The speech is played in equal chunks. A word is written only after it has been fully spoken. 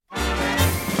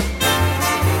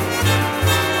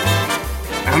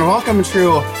and welcome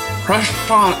to Crush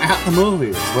On at the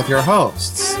Movies with your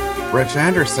hosts, Rich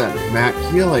Anderson, Matt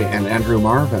Keeley, and Andrew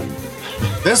Marvin.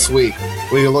 This week,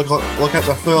 we look at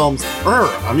the films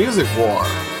A Music War,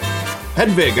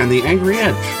 Hedwig and the Angry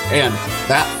Inch, and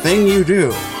That Thing You Do.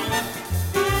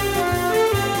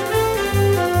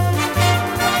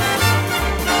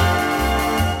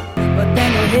 But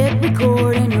then you hit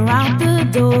record and you're out the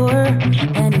door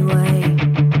anyway.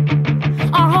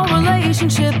 Our whole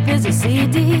relationship is a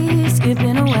CD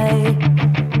skipping away.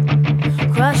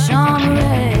 Crush on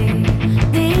Ray.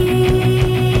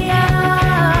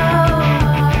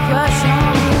 Crush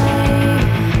on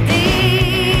Ray.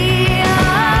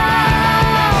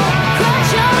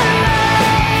 Crush on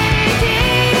Ray.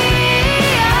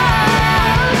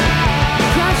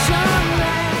 Crush on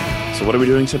Ray. So what are we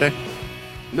doing today?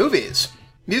 Movies.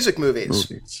 Music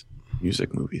movies.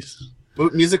 Music movies.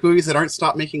 Music movies that aren't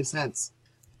stop making sense.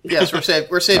 Yes,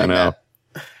 we're saving I know.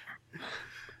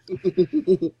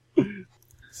 that.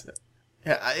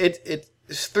 Yeah,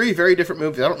 it's three very different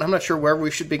movies. I'm not sure where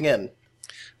we should begin.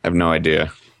 I have no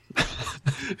idea.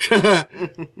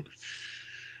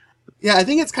 Yeah, I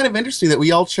think it's kind of interesting that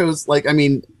we all chose,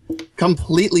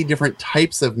 completely different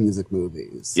types of music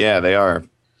movies. Yeah, they are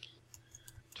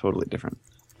totally different.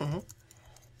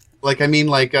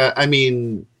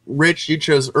 Rich, you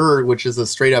chose which is a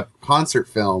straight-up concert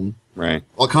film. Right.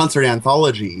 Well, concert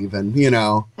anthology, even,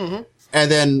 And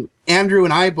then Andrew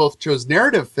and I both chose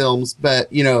narrative films,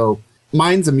 but,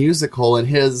 mine's a musical, and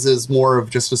his is more of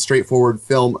just a straightforward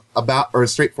film about, or a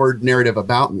straightforward narrative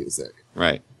about music.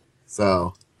 Right.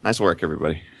 So. Nice work,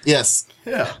 everybody. Yes.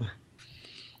 Yeah.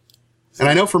 And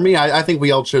I know for me, I think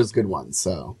we all chose good ones,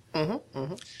 so.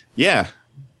 Yeah.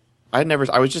 I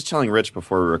was just telling Rich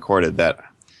before we recorded that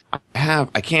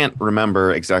I can't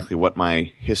remember exactly what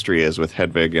my history is with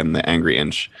Hedwig and the Angry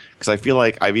Inch, because I feel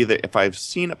like if I've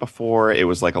seen it before, it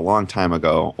was like a long time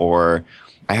ago, or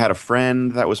I had a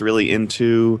friend that was really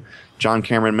into John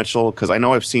Cameron Mitchell, because I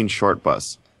know I've seen Short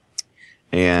Bus,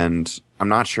 and I'm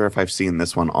not sure if I've seen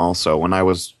this one also. When I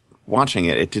was watching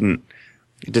it, it didn't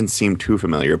seem too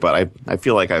familiar, but I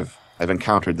feel like I've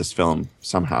encountered this film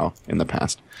somehow in the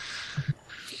past.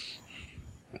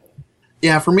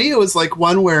 Yeah, for me, it was like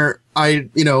one where I,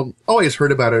 always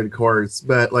heard about it, of course,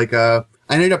 but I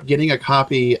ended up getting a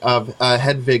copy of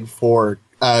Hedwig for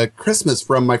Christmas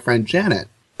from my friend Janet.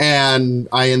 And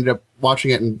I ended up watching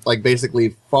it and basically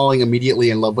falling immediately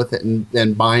in love with it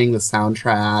and buying the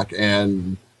soundtrack.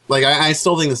 And I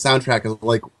still think the soundtrack is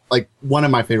like one of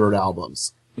my favorite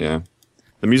albums. Yeah.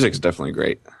 The music's definitely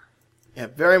great. Yeah,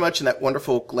 very much in that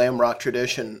wonderful glam rock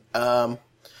tradition.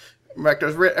 I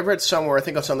read somewhere, I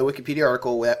think I was on the Wikipedia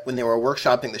article, when they were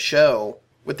workshopping the show,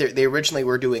 they originally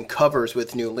were doing covers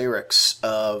with new lyrics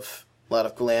of a lot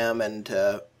of glam and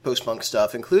post-punk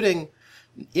stuff, including,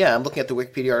 I'm looking at the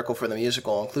Wikipedia article for the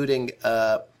musical, including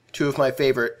two of my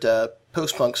favorite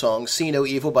post-punk songs, See No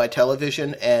Evil by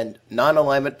Television and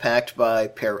Non-Alignment Pact by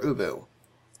Per Ubu.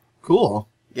 Cool.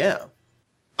 Yeah.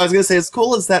 I was going to say, as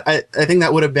cool as that, I think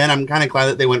that would have been, I'm kind of glad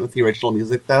that they went with the original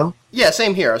music, though. Yeah,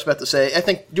 same here. I was about to say, I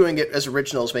think doing it as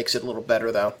originals makes it a little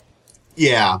better, though.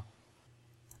 Yeah.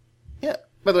 Yeah.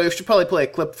 By the way, we should probably play a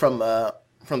clip from the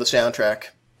soundtrack.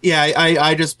 Yeah,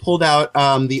 I just pulled out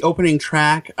the opening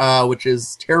track, which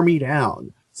is Tear Me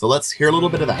Down. So let's hear a little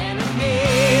bit of that.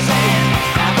 Enemies and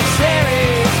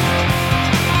adversaries,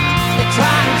 they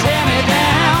try to tear me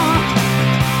down.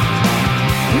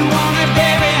 You want me,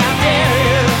 baby, I dare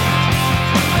you.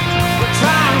 They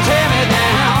try to tear me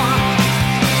down.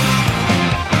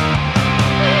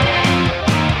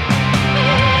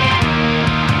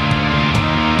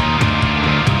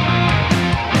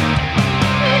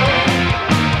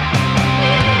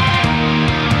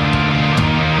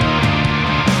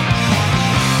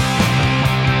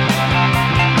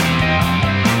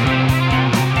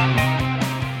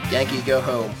 Yankee, go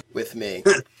home with me.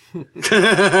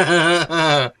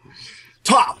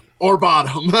 Top or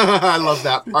bottom. I love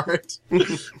that part.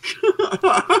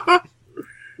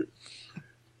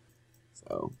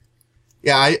 So,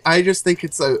 yeah, I just think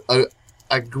it's a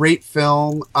great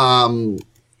film.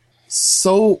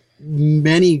 So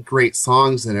many great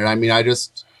songs in it. I mean, I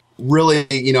just really,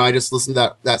 I just listened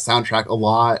to that soundtrack a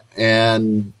lot,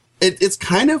 and it's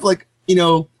kind of like,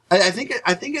 I think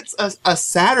it's a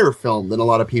sadder film than a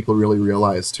lot of people really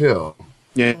realize too.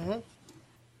 Yeah. Mm-hmm.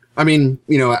 I mean,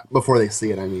 before they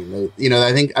see it, I mean,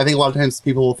 I think a lot of times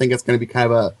people will think it's going to be kind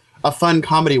of a fun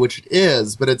comedy, which it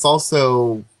is, but it's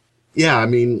also, yeah, I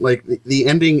mean, the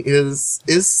ending is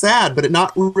sad, but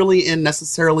not really in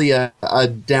necessarily a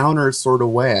downer sort of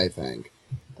way, I think.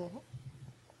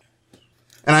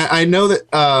 And I know that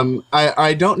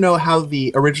I don't know how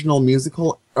the original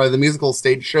musical or the musical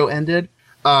stage show ended.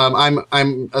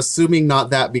 I'm assuming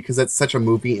not that because it's such a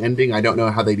movie ending. I don't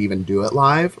know how they'd even do it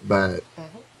live, but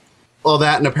well,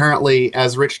 that and apparently,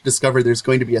 as Rich discovered, there's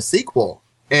going to be a sequel,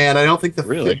 and I don't think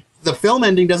the film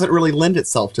ending doesn't really lend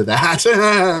itself to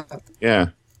that. Yeah.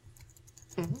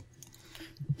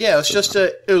 Yeah,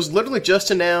 it was literally just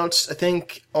announced, I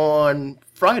think, on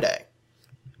Friday.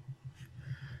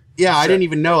 Yeah, I didn't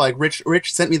even know. Like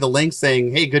Rich sent me the link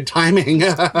saying, "Hey, good timing."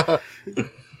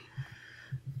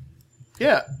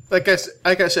 Yeah, like I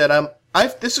said,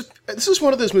 this is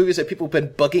one of those movies that people have been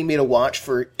bugging me to watch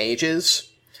for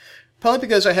ages. Probably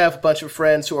because I have a bunch of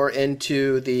friends who are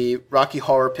into the Rocky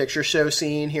Horror Picture Show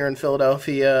scene here in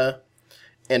Philadelphia.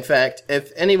 In fact,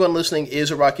 if anyone listening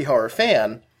is a Rocky Horror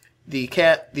fan, the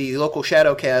local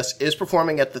Shadowcast is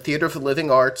performing at the Theater of the Living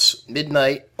Arts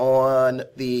midnight on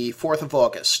the 4th of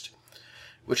August,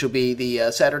 which will be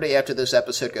the Saturday after this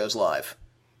episode goes live.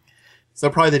 So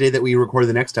probably the day that we record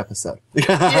the next episode.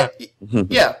 Yeah.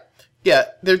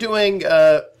 They're doing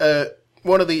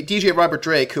one of the DJ Robert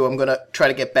Drake, who I'm going to try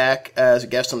to get back as a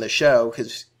guest on this show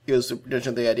because he was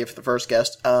originally the idea for the first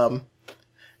guest.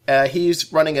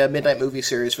 He's running a midnight movie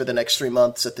series for the next 3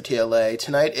 months at the TLA.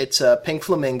 Tonight it's Pink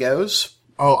Flamingos.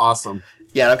 Oh, awesome!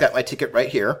 Yeah, and I've got my ticket right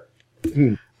here.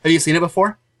 Have you seen it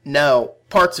before? No,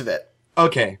 parts of it.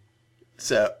 Okay.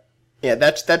 So, yeah,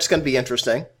 that's going to be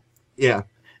interesting. Yeah.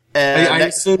 And I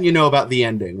assume you know about the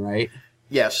ending, right?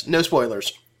 Yes, no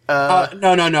spoilers.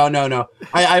 No.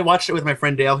 I watched it with my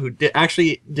friend Dale, who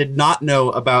did not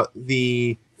know about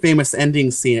the famous ending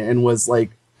scene and was like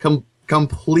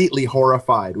completely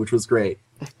horrified, which was great.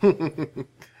 And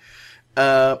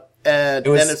it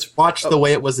was then watched the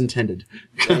way it was intended.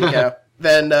 There you go.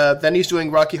 Then he's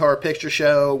doing Rocky Horror Picture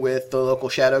Show with the local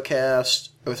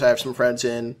Shadowcast, which I have some friends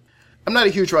in. I'm not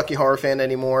a huge Rocky Horror fan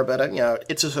anymore, but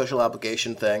it's a social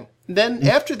obligation thing. Then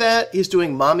after that, he's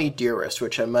doing Mommy Dearest,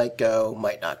 which I might go,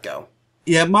 might not go.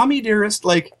 Yeah, Mommy Dearest,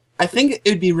 like, I think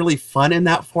it'd be really fun in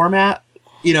that format,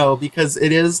 because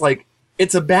it is like,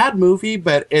 it's a bad movie,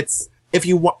 but it's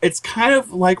kind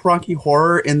of like Rocky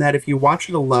Horror in that if you watch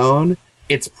it alone,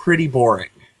 it's pretty boring.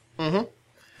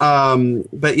 Mm-hmm.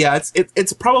 But yeah,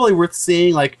 it's probably worth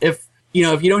seeing. Like if you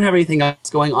don't have anything else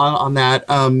going on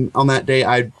that day,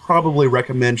 I'd probably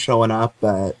recommend showing up.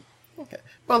 But okay,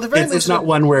 well, the very least it's not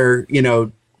one where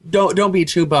don't be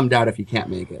too bummed out if you can't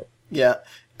make it. Yeah,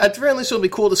 at the very least, it'll be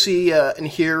cool to see and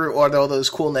hear where all those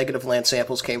cool Negative Land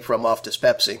samples came from off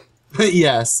Dyspepsy.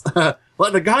 Yes,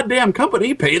 let the goddamn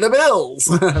company pay the bills.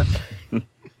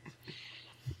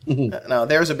 Now,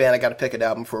 there's a band I got to pick an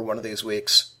album for one of these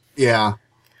weeks. Yeah.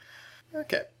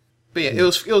 Okay. But yeah, it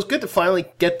was good to finally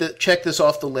check this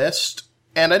off the list.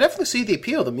 And I definitely see the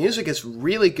appeal. The music is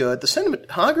really good. The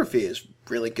cinematography is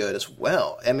really good as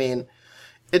well. I mean,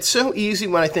 it's so easy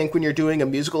when you're doing a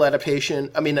musical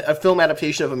adaptation, a film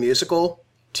adaptation of a musical,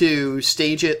 to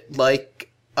stage it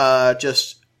like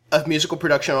just a musical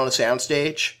production on a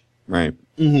soundstage. Right.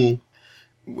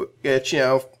 Mm-hmm. It's,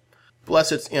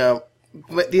 bless it's, the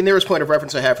nearest point of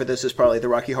reference I have for this is probably the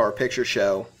Rocky Horror Picture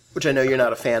Show, which I know you're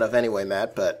not a fan of anyway,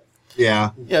 Matt, but...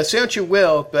 Yeah. Say what you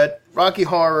will, but Rocky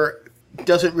Horror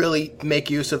doesn't really make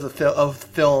use of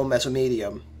film as a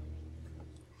medium.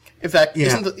 In fact,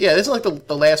 isn't like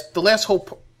the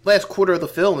last quarter of the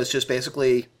film is just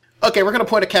basically, okay, we're going to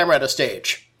point a camera at a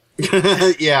stage.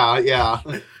 Yeah.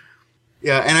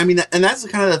 Yeah, and and that's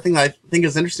kind of the thing that I think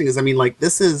is interesting is,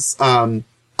 this is John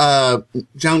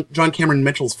Cameron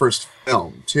Mitchell's first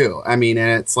film, too. And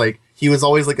it's like, he was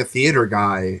always like a theater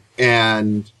guy,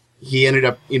 and he ended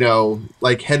up,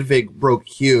 Hedwig broke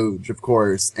huge, of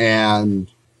course, and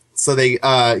so he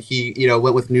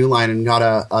went with New Line and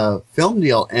got a film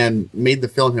deal and made the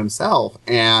film himself,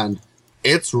 and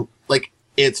it's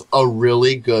a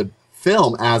really good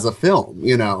film as a film,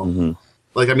 Mm-hmm.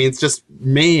 It's just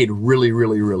made really,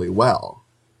 really, really well.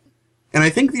 And I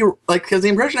think because the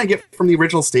impression I get from the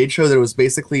original stage show that it was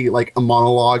basically like a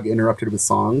monologue interrupted with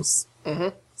songs. Mm-hmm.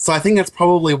 So I think that's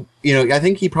probably, I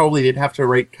think he probably did have to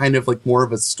write kind of like more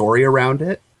of a story around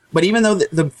it. But even though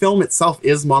the film itself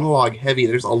is monologue heavy,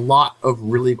 there's a lot of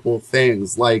really cool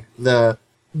things, like the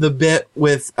bit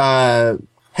with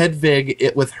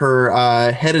Hedwig with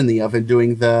her head in the oven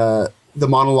doing the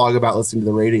monologue about listening to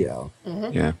the radio.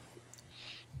 Mm-hmm. Yeah.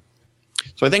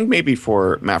 So I think maybe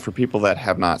for people that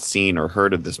have not seen or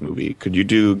heard of this movie, could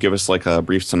you give us like a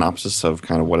brief synopsis of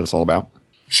kind of what it's all about?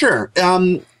 Sure.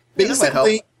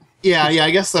 Basically, yeah,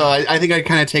 I guess so. I think I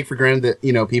kind of take for granted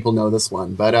that people know this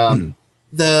one, but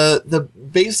the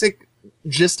basic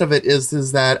gist of it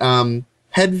is that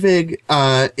Hedwig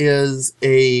is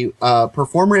a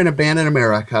performer in a band in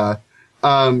America.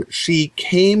 She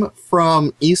came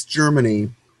from East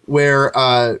Germany,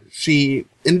 where she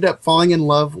ended up falling in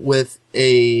love with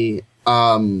a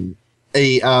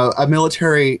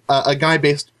military a guy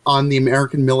based on the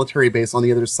American military base on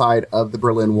the other side of the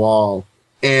Berlin Wall,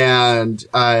 and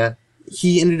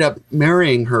he ended up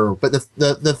marrying her. But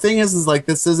the thing is like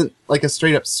this isn't like a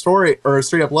straight up story or a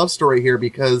straight up love story here,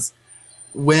 because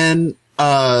when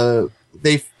Hedwig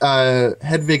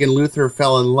and Luther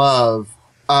fell in love,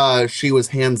 she was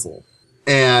Hansel,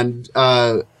 and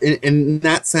in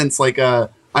that sense, like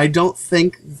I don't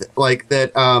think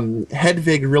that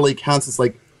Hedwig really counts as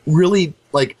like really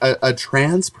like a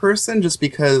trans person, just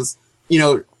because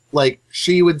like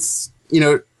she would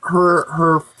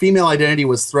her female identity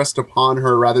was thrust upon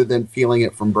her rather than feeling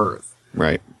it from birth.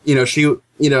 Right. She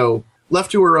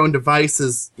left to her own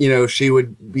devices, she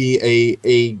would be a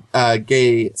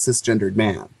gay cisgendered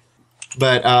man.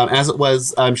 But as it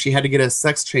was, she had to get a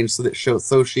sex change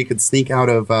so she could sneak out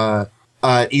of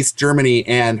East Germany,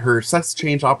 and her sex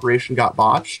change operation got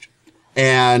botched.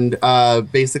 And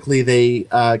basically they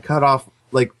cut off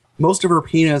like most of her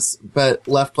penis, but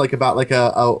left like about like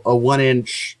a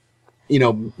 1-inch,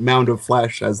 mound of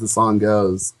flesh, as the song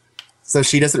goes. So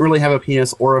she doesn't really have a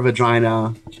penis or a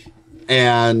vagina,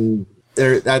 and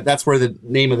that's where the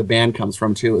name of the band comes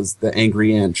from too, is the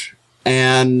Angry Inch.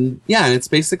 And yeah, and it's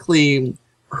basically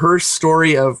her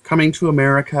story of coming to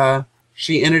America.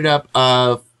 She ended up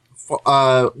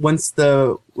once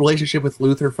the relationship with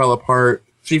Luther fell apart,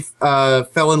 she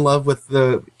fell in love with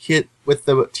the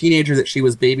teenager that she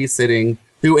was babysitting,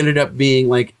 who ended up being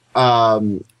like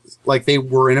they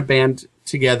were in a band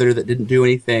together that didn't do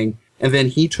anything, and then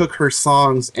he took her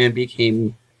songs and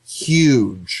became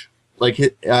huge. Like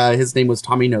his name was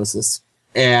Tommy Gnosis,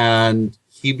 and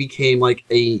he became like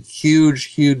a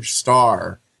huge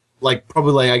star, like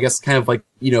probably I guess kind of like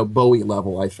Bowie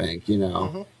level, I think,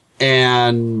 Mm-hmm.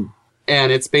 and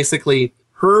it's basically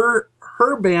her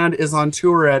band is on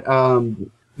tour at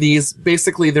these,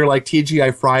 basically they're like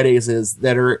TGI Fridays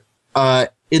that are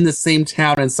in the same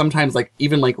town, and sometimes like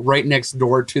even like right next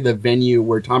door to the venue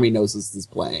where Tommy Gnosis is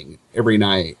playing every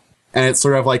night. And it's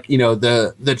sort of like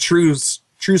the true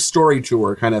story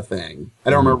tour kind of thing.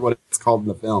 I don't remember what it's called in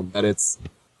the film, but it's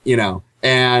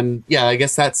and yeah, I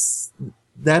guess that's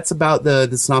about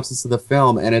the synopsis of the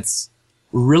film, and it's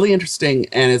really interesting,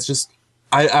 and it's just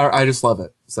I just love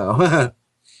it. So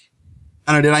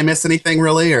I don't know, did I miss anything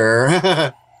really, or?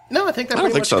 No, I think that I pretty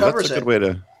don't think much so. covers That's a it. good way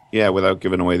to, without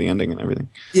giving away the ending and everything.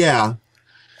 Yeah.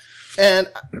 And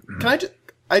can I just...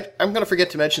 I'm going to forget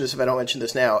to mention this if I don't mention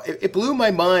this now. It blew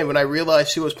my mind when I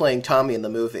realized who was playing Tommy in the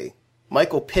movie.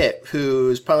 Michael Pitt,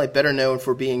 who's probably better known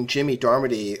for being Jimmy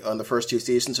Darmody on the first 2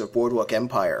 seasons of Boardwalk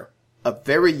Empire. A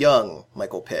very young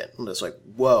Michael Pitt. I'm just like,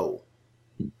 whoa.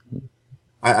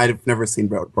 I've never seen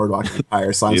Boardwalk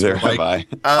Empire, so I'm Neither sort of have like,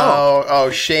 I.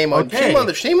 Oh, shame on Okay.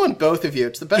 shame on both of you.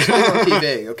 It's the best thing on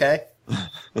TV, okay?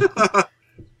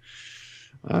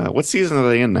 What season are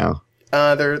they in now?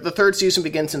 The 3rd season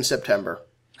begins in September.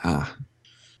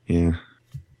 Yeah.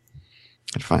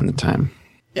 I'd find the time.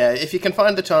 Yeah, if you can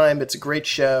find the time, it's a great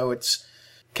show. It's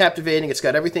captivating. It's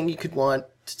got everything you could want.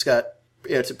 It's got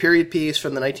it's a period piece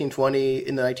from the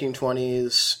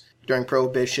 1920s during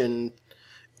Prohibition.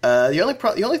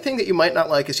 The only thing that you might not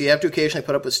like is you have to occasionally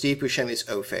put up with Steve Buscemi's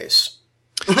O-face.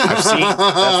 I've seen that's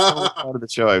the only part of the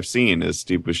show I've seen is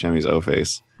Steve Buscemi's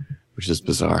O-face, which is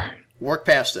bizarre. Work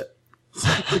past it.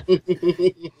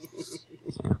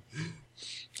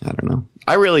 I don't know.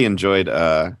 I really enjoyed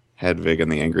Hedwig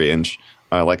and the Angry Inch.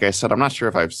 Like I said, I'm not sure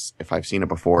if I've seen it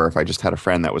before, or if I just had a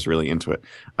friend that was really into it.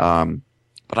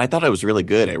 But I thought it was really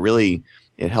good.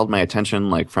 It held my attention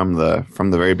like from the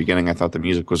very beginning. I thought the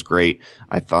music was great.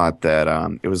 I thought that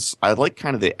I like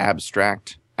kind of the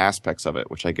abstract aspects of it,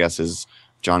 which I guess is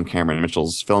John Cameron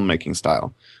Mitchell's filmmaking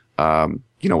style.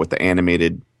 With the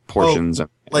animated portions and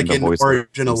like the in voice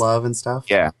Origin of Love and stuff.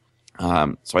 Yeah.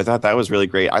 So I thought that was really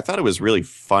great. I thought it was really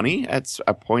funny at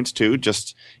points too.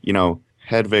 Just,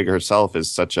 Hedwig herself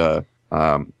is such a,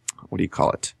 what do you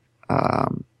call it?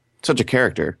 Such a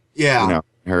character. Yeah.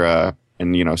 Her,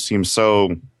 and, seems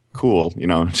so cool,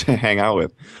 to hang out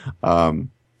with.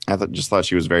 Just thought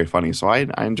she was very funny. So I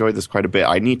enjoyed this quite a bit.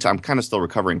 I'm kind of still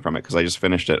recovering from it because I just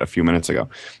finished it a few minutes ago.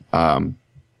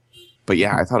 But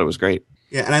yeah, I thought it was great.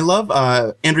 Yeah. And I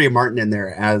love Andrea Martin in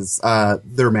there as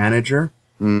their manager.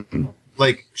 Mm-hmm.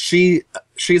 Like she's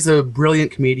a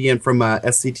brilliant comedian from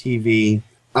SCTV,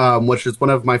 which is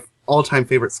one of my all-time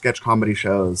favorite sketch comedy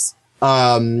shows.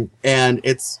 And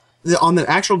it's on the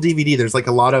actual DVD, there's like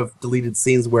a lot of deleted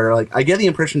scenes where like I get the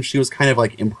impression she was kind of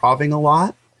like improving a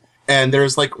lot, and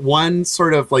there's like one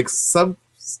sort of like sub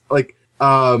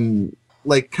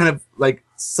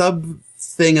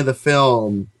thing of the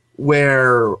film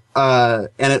where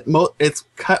it's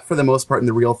cut for the most part in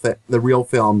the real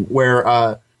film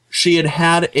where she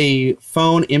had a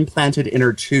phone implanted in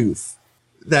her tooth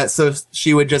that so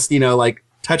she would just like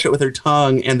touch it with her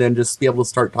tongue and then just be able to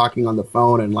start talking on the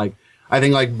phone, and like I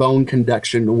think like bone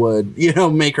conduction would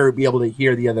make her be able to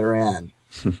hear the other end.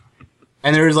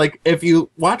 And there's like, if you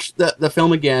watch the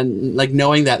film again, like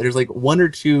knowing that there's like one or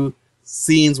two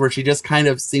scenes where she just kind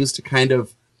of seems to kind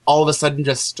of all of a sudden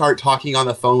just start talking on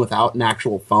the phone without an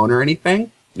actual phone or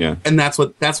anything. Yeah. And that's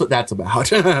what that's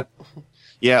about.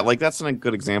 Yeah, like that's a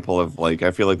good example of like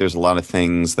I feel like there's a lot of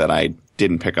things that I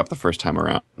didn't pick up the first time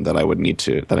around that I need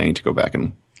to go back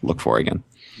and look for again.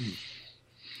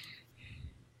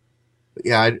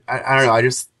 Yeah, I don't know. I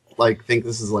just like think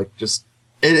this is like just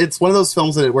it's one of those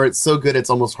films where it's so good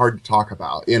it's almost hard to talk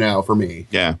about, for me.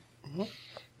 Yeah.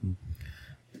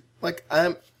 Like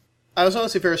I was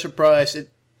honestly very surprised.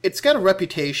 It's got a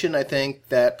reputation, I think,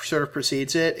 that sort of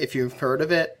precedes it, if you've heard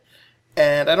of it.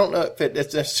 And I don't know if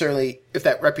it's necessarily, if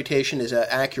that reputation is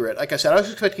accurate. Like I said, I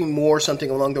was expecting more something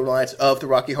along the lines of the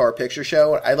Rocky Horror Picture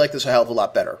Show. I like this a hell of a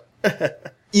lot better.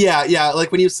 Yeah.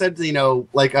 Like when you said,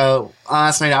 like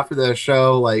last night after the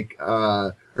show, like,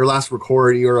 or last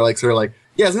record, you were like, sort of like,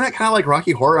 yeah, isn't that kind of like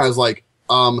Rocky Horror? I was like,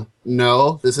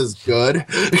 no, this is good.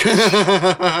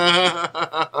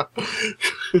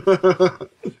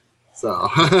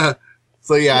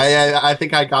 So yeah, I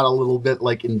think I got a little bit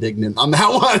like indignant on that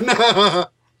one.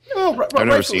 I've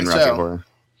never seen Rocky Horror.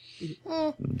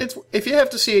 It's if you have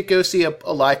to see it, go see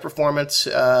a live performance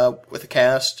with a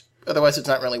cast. Otherwise, it's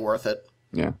not really worth it.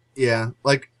 Yeah. Yeah,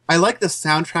 like I like the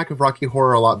soundtrack of Rocky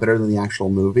Horror a lot better than the actual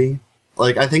movie.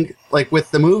 Like I think like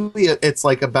with the movie, it's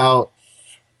like about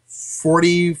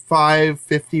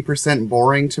 45-50%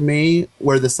 boring to me,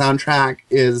 where the soundtrack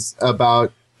is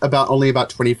about only about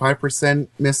 25%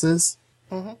 misses.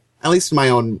 Mm-hmm. At least in my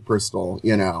own personal,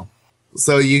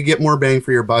 So you get more bang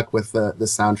for your buck with the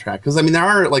soundtrack. Because, I mean, there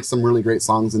are, like, some really great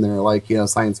songs in there, like,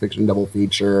 Science Fiction Double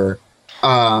Feature,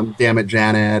 Damn It,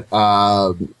 Janet,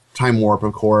 Time Warp,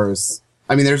 of course.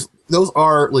 I mean, those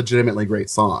are legitimately great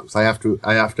songs. I have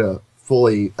to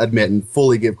fully admit and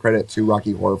fully give credit to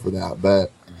Rocky Horror for that.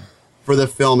 But for the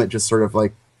film, it just sort of,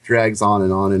 like, drags on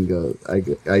and goes.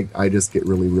 I just get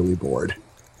really, really bored.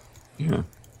 Yeah.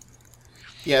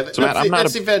 Yeah, that's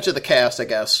the advantage of the cast, I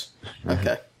guess.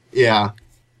 Okay. Yeah.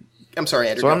 I'm sorry,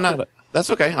 Andrew. So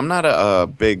that's okay. I'm not a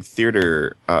big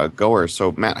theater goer.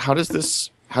 So Matt, how does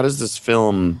this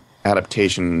film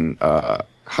adaptation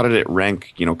how did it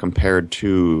rank, compared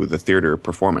to the theater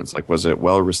performance? Like, was it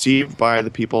well received by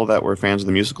the people that were fans of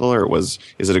the musical, or is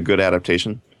it a good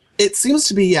adaptation? It seems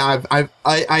to be. Yeah,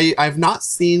 I've not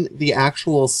seen the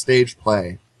actual stage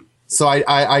play. So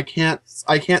I can't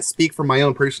speak from my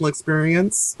own personal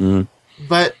experience,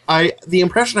 but the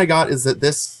impression I got is that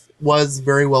this was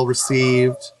very well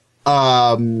received,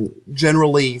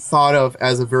 generally thought of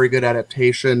as a very good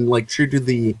adaptation, like true to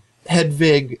the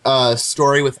Hedwig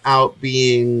story without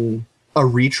being a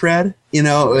retread.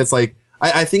 It's like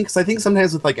I think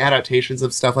sometimes with like adaptations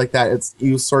of stuff like that,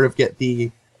 you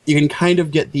can kind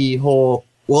of get the whole,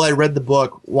 well, I read the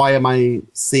book, why am I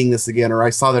seeing this again? Or I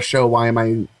saw the show, why am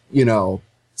I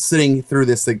sitting through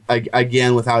this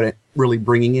again without it really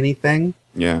bringing anything.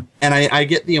 Yeah. And I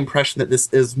get the impression that this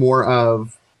is more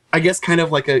of, I guess, kind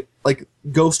of like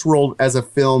Ghost World as a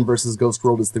film versus Ghost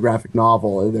World as the graphic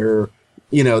novel. They're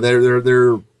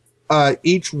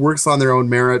each works on their own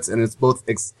merits, and it's both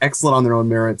excellent on their own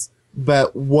merits,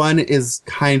 but one is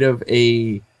kind of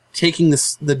taking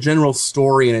the general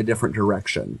story in a different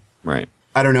direction. Right.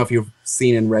 I don't know if you've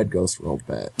seen and read Ghost World,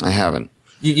 but I haven't.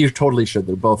 You totally should.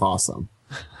 They're both awesome.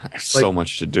 I have so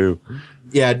much to do.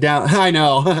 Yeah, I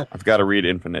know. I've got to read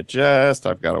Infinite Jest.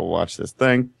 I've got to watch this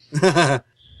thing.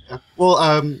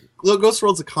 Well, Ghost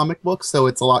World's a comic book, so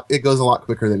it goes a lot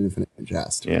quicker than Infinite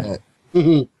Jest. Yeah. I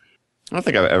don't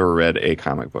think I've ever read a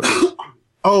comic book.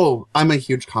 Oh, I'm a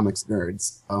huge comics nerd.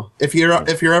 So if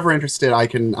you're ever interested, I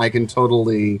can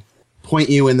totally point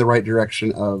you in the right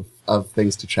direction of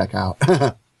things to check out.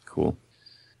 Cool.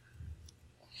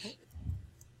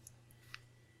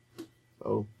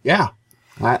 So yeah,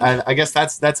 I guess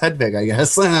that's Hedwig, I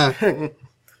guess. Okay.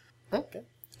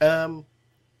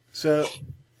 So I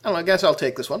don't know, I guess I'll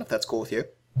take this one if that's cool with you.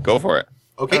 Go for it.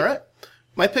 Okay. All right.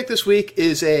 My pick this week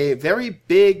is a very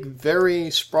big, very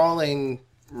sprawling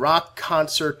rock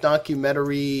concert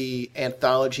documentary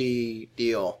anthology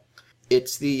deal.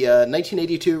 It's the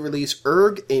 1982 release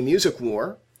Erg, A Music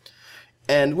War.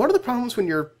 And one of the problems when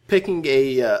you're picking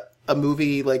a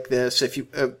movie like this, if you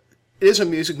it is a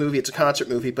music movie, it's a concert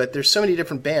movie, but there's so many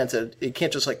different bands that you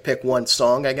can't just like pick one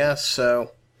song, I guess.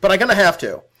 So, but I'm gonna have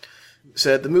to.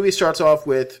 So the movie starts off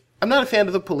with, I'm not a fan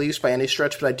of The Police by any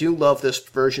stretch, but I do love this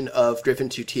version of Driven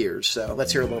to Tears. So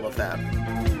let's hear a little of that.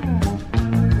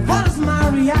 What is my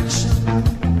reaction?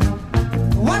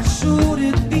 What should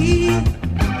it be?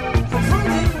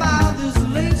 Confronted by this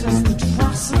latest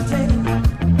atrocity.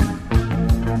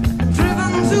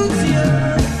 Driven to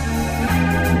tears.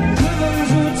 Driven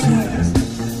to tears.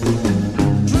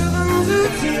 Driven to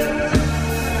tears.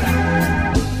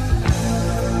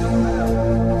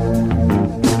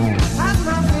 Had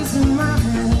my face in my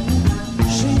hand.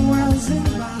 She was in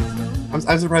my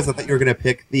I'm surprised. I thought you were going to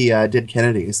pick the Dead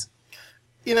Kennedys.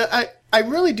 You know, I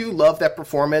really do love that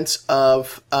performance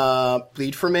of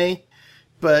Bleed For Me.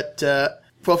 But,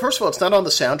 well, first of all, it's not on the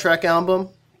soundtrack album.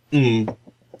 Mm.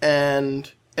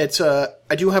 And it's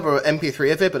I do have an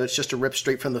MP3 of it, but it's just a rip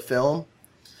straight from the film.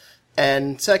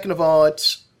 And second of all,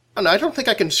 I don't think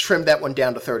I can trim that one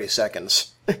down to 30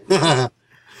 seconds. But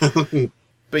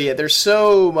yeah, there's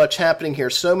so much happening here.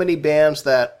 So many bands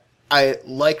that I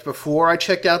liked before I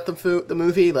checked out the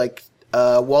movie, like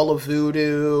Wall of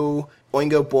Voodoo,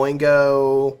 Oingo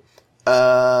Boingo,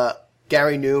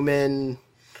 Gary Newman,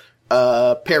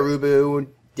 Perubu.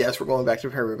 Yes, we're going back to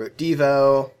Perubu.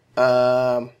 Devo,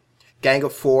 Gang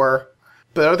of Four.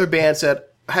 But other bands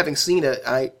that, having seen it,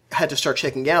 I had to start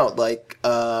checking out, like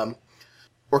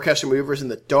Orchestra Movers in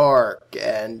the Dark,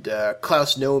 and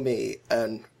Klaus Nomi,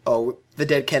 and the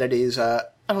Dead Kennedys. I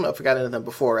don't know if I got into them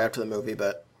before or after the movie,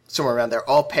 but somewhere around there.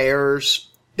 All Pairs,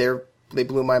 they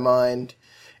blew my mind.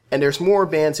 And there's more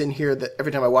bands in here that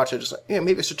every time I watch it, just like,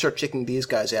 maybe I should start checking these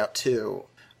guys out too.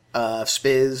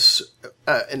 Spiz,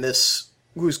 in this,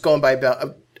 who's gone by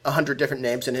about 100 different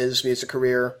names in his music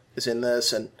career, is in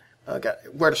this. And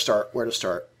where to start?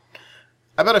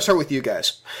 I better start with you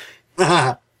guys.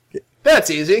 That's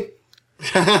easy.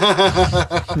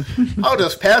 I'll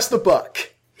just pass the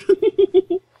buck.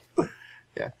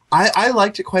 Yeah, I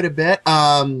liked it quite a bit.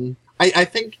 I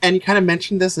think, and you kind of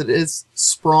mentioned this, it is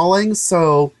sprawling,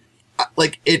 so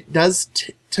like it does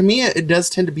to me it does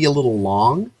tend to be a little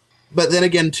long. But then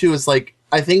again, too, is like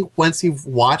I think once you've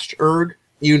watched Erg,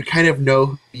 you kind of know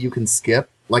who you can skip,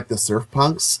 like the Surf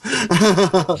Punks.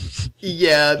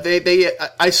 Yeah,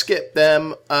 I skip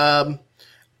them. I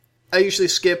usually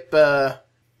skip.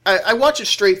 I watch it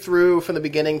straight through from the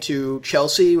beginning to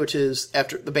Chelsea, which is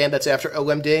after the band that's after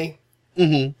OMD.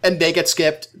 Mm-hmm. And they get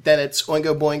skipped. Then it's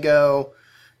Oingo Boingo.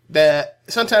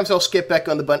 Sometimes I'll skip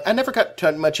Echo and the Bunny. I never got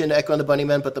too much into Echo and the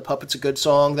Bunnymen, but The Puppet's a good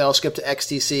song. Then I'll skip to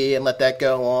XTC and let that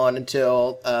go on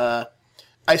until I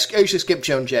usually skip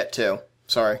Joan Jett too.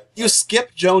 Sorry. You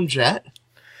skip Joan Jett?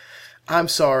 I'm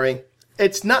sorry.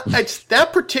 It's that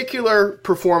particular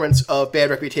performance of Bad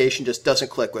Reputation just doesn't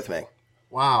click with me.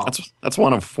 Wow. That's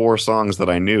one of 4 songs that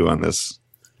I knew on this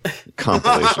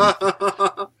compilation.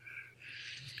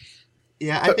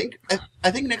 Yeah,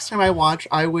 I think next time I watch,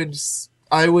 I would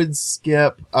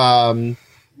skip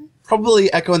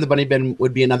probably Echo and the Bunnymen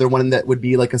would be another one that would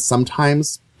be like a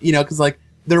sometimes, because like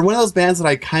they're one of those bands that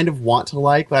I kind of want to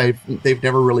like, but they've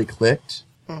never really clicked.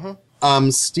 Mm-hmm.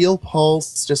 Steel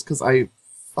Pulse, just because I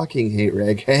fucking hate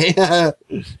reggae.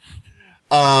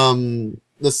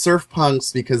 The Surf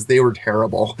Punks, because they were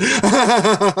terrible.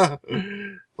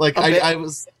 Like I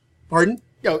was, pardon?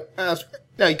 No,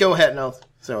 go ahead and I'll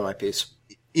say my piece.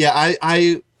 Yeah,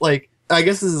 I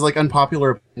guess this is like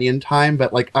unpopular opinion time,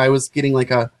 but like I was getting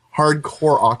like a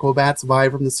hardcore Aquabats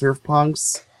vibe from the Surf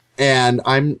Punks, and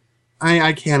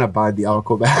I can't abide the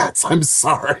Aquabats. I'm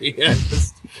sorry.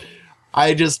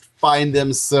 I just find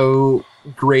them so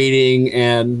grating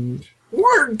and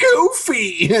we're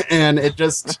goofy, and it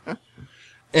just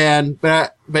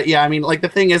but yeah, I mean, like the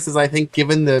thing is I think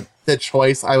given the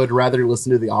choice, I would rather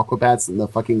listen to the Aquabats than the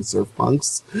fucking Surf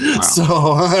Punks. Wow.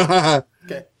 So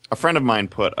okay. A friend of mine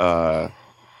put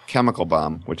Chemical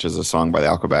Bomb, which is a song by the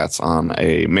Aquabats, on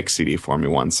a mix CD for me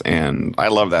once, and I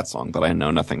love that song, but I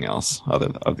know nothing else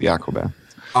other of the Aquabats.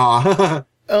 All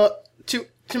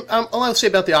I'll say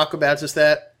about the Aquabats is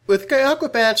that with the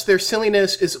Aquabats, their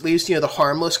silliness is at least, the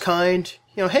harmless kind.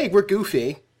 Hey, we're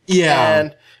goofy.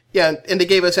 Yeah. And they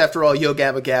gave us, after all, Yo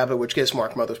Gabba Gabba, which gives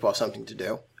Mark Mothersbaugh something to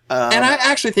do. And I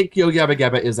actually think Yo Gabba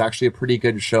Gabba is actually a pretty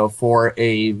good show for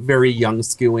a very young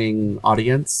skewing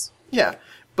audience. Yeah.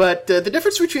 But the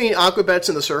difference between Aquabats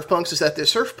and the Surf Punks is that the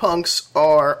Surf Punks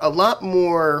are a lot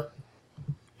more,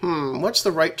 what's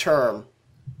the right term?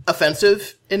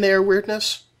 Offensive in their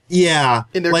weirdness? Yeah.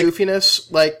 In their goofiness?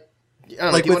 Like, don't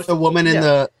know, Like do you with the woman in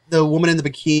yeah. the woman in the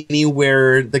bikini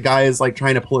where the guy is like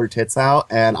trying to pull her tits out,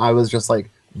 and I was just like,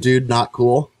 dude, not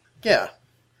cool. Yeah.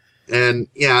 And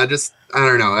yeah, I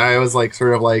don't know. I was like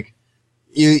sort of like,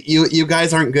 you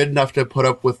guys aren't good enough to put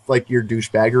up with like your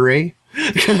douchebaggery.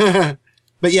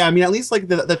 But yeah, I mean, at least like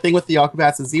the thing with the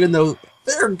Aquabats is even though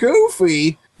they're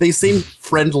goofy, they seem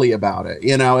friendly about it.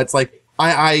 You know, it's like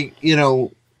I you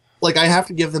know, like I have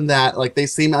to give them that. Like they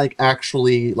seem like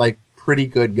actually like pretty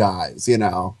good guys. You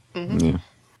know. Yeah.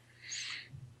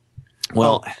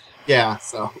 Well, yeah.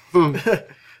 So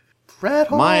Red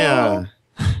Hall. my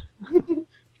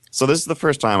so this is the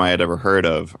first time I had ever heard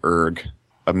of Urg,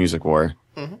 of Music War,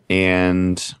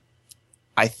 and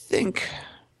I think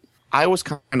I was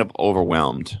kind of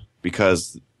overwhelmed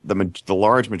because the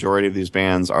large majority of these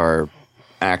bands are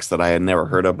acts that I had never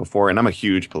heard of before, and I'm a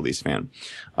huge Police fan.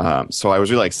 So I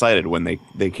was really excited when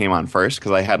they came on first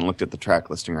because I hadn't looked at the track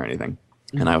listing or anything.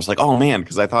 And I was like, oh man,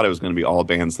 because I thought it was going to be all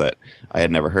bands that I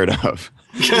had never heard of.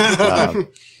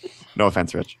 No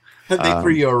offense, Rich. I think for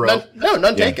you, Ro.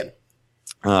 None taken.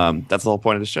 That's the whole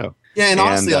point of the show. Yeah, and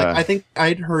honestly, like, I think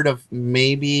I'd heard of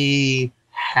maybe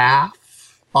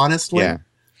half, honestly. Yeah.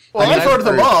 Well, I mean, I've heard of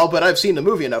them heard- all, but I've seen the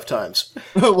movie enough times.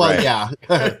 Well, Right. yeah.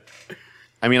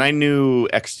 I mean, I knew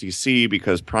XTC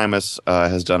because Primus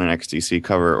has done an XTC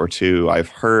cover or two. I've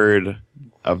heard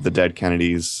of the Dead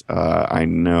Kennedys. I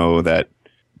know that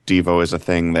Devo is a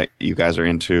thing that you guys are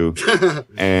into,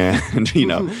 and you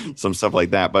know, some stuff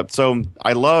like that. But so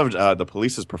I loved the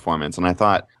Police's performance, and I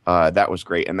thought that was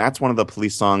great. And that's one of the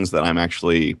Police songs that I'm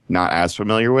actually not as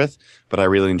familiar with, but I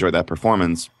really enjoyed that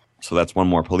performance. So that's one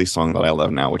more Police song that I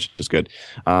love now, which is good.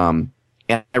 And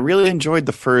I really enjoyed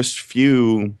the first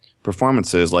few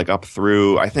performances, like up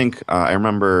through, I think I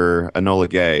remember Enola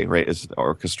Gay, right? Is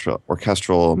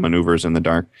orchestral maneuvers in the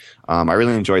dark. I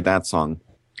really enjoyed that song.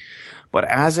 But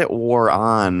as it wore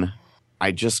on,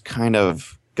 I just kind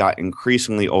of got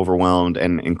increasingly overwhelmed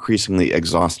and increasingly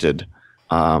exhausted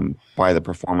by the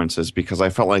performances because I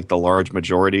felt like the large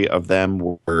majority of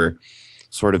them were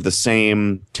sort of the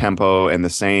same tempo and the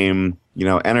same, you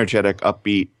know, energetic,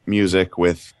 upbeat music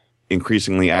with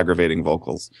increasingly aggravating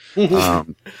vocals. I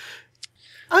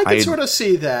can sort of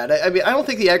see that. I mean, I don't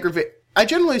think I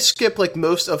generally skip like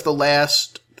most of the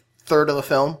last third of the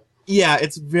film. Yeah,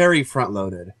 it's very front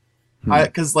loaded.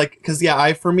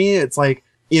 For me, it's like,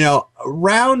 you know,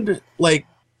 around like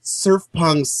surf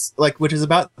punks, like, which is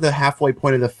about the halfway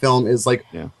point of the film is like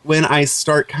when I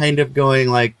start kind of going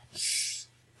like,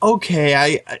 okay,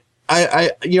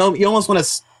 I you know, you almost want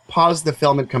to pause the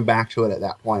film and come back to it at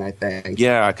that point, I think.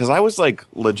 Yeah, because I was like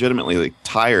legitimately like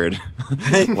tired,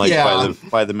 like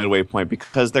by the midway point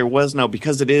because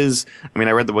it is. I mean,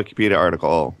 I read the Wikipedia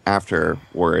article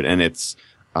afterward, and it's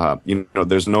you know,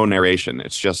 there's no narration.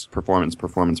 It's just performance,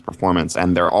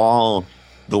 and they're all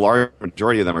the large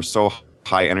majority of them are so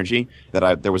high energy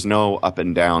that there was no up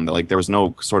and down. Like there was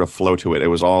no sort of flow to it. It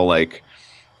was all like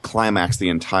climax the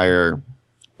entire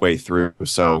way through.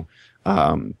 So.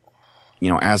 You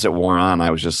know, as it wore on,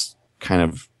 I was just kind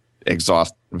of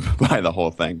exhausted by the whole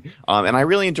thing. And I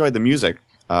really enjoyed the music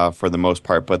for the most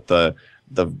part, but the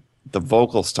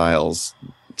vocal styles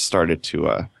started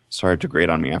to grate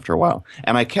on me after a while.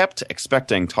 And I kept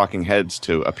expecting Talking Heads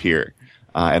to appear,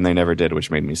 and they never did,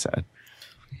 which made me sad.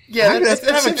 Yeah, That's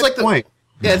it seems like point.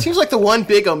 Yeah, it seems like the one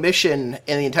big omission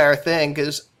in the entire thing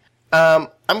because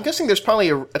I'm guessing there's probably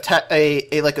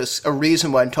a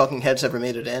reason why Talking Heads never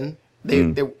made it in.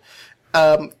 Basically,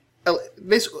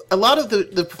 a lot of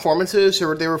the performances,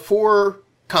 there were 4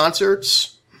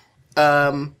 concerts.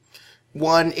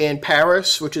 One in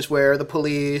Paris, which is where the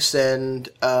Police and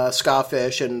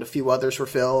Scarfish and a few others were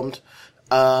filmed.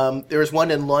 There was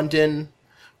one in London,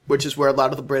 which is where a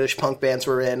lot of the British punk bands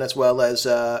were in, as well as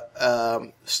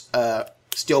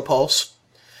Steel Pulse.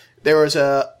 There was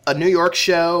a New York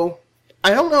show.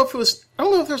 I don't know if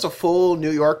there was a full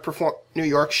New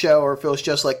York show or if it was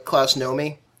just like Klaus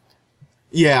Nomi.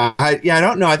 Yeah, I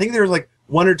don't know. I think there was like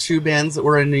 1 or 2 bands that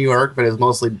were in New York, but it was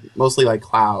mostly like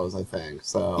Klaus, I think.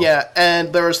 So yeah,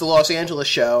 and there was the Los Angeles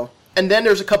show, and then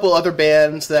there's a couple other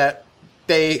bands that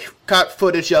they got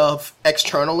footage of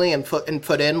externally and put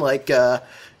in, like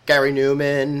Gary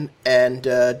Newman and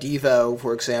Devo,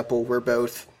 for example, were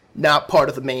both not part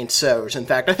of the main shows. In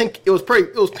fact, I think it was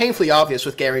painfully obvious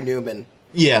with Gary Newman.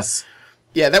 yes.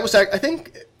 Yeah, that was, I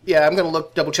think. Yeah, I'm going to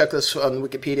double check this on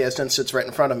Wikipedia since it's right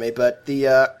in front of me. But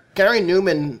the Gary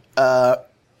Newman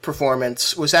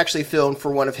performance was actually filmed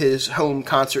for one of his home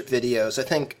concert videos. I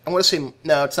want to say,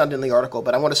 no, it's not in the article,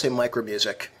 but I want to say Micro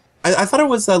Music. I thought it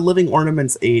was Living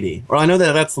Ornaments 80. Well, I know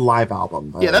that's the live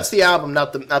album. But... Yeah, that's the album,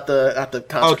 not the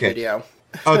concert video.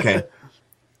 Okay.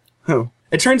 Oh.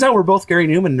 It turns out we're both Gary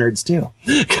Newman nerds, too.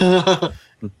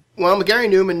 Well, I'm a Gary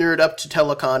Newman nerd up to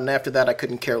Telecon, and after that I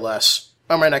couldn't care less.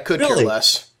 I mean, I could care Really?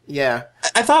 less. Yeah.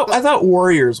 I thought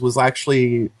Warriors was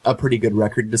actually a pretty good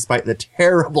record, despite the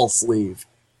terrible sleeve.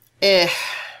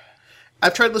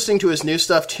 I've tried listening to his new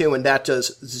stuff, too, and that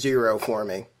does zero for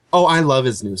me. Oh, I love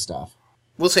his new stuff.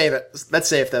 We'll save it. Let's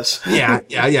save this. Yeah.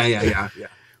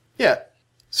 Yeah.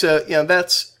 So,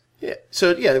 that's... Yeah.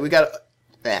 So, yeah, we got...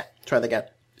 try that again.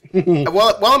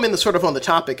 While I'm in the sort of on the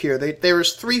topic here,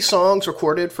 there's 3 songs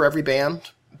recorded for every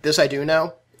band. This I do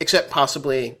know, except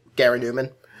possibly Gary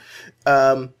Newman.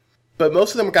 But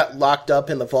most of them got locked up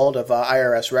in the vault of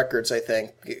IRS Records, I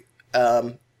think.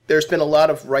 There's been a lot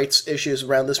of rights issues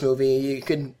around this movie. You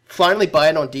can finally buy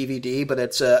it on DVD, but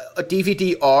it's a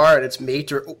DVD-R, and it's made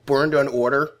to burned on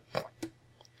order.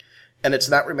 And it's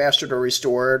not remastered or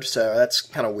restored, so that's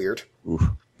kind of weird. Oof.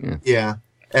 Yeah.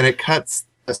 And it cuts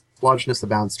the Splodgeness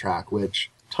Abounds track, which,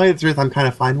 to tell you the truth, I'm kind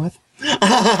of fine with.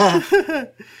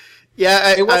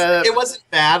 Yeah, It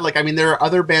wasn't bad. Like, I mean, there are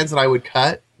other bands that I would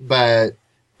cut, but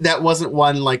that wasn't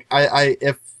one, like,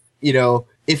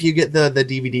 if you get the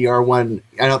DVD-R one,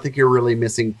 I don't think you're really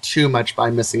missing too much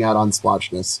by missing out on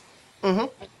Splodgeness. Mm-hmm.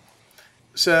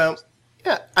 So,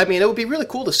 yeah, I mean, it would be really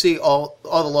cool to see all the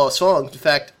Lost songs. In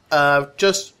fact,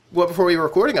 before we were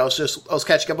recording, I was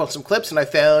catching up on some clips, and I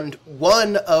found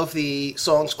one of the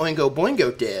songs Oingo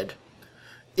Boingo did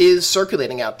is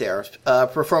circulating out there, a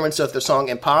performance of the song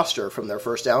Imposter from their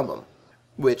first album,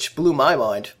 which blew my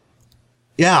mind.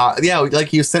 Yeah,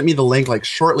 like you sent me the link like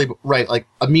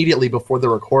immediately before the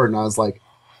record, and I was like,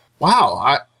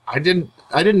 wow, I didn't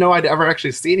know I'd ever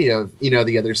actually see any of,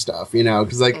 the other stuff,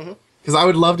 because I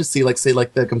would love to see, like, say,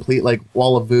 like, the complete, like,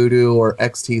 Wall of Voodoo or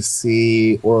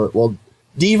XTC or, well,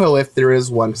 Devo, if there is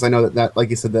one, because I know that, like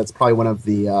you said, that's probably one of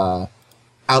the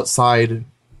outside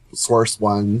source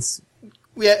ones.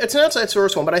 Yeah, it's an outside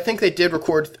source one, but I think they did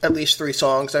record at least 3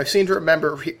 songs. I seem to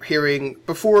remember hearing,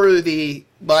 before the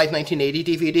Live 1980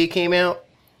 DVD came out,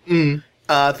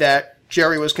 that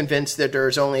Jerry was convinced that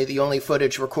the only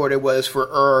footage recorded was for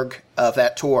Erg of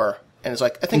that tour. And it's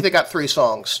like, I think they got 3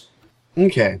 songs.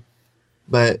 Okay.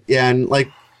 But, yeah, and,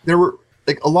 like, there were,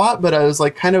 like, a lot, but I was,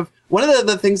 like, kind of, one of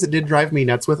the things that did drive me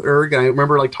nuts with Erg, and I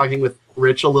remember, like, talking with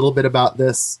Rich a little bit about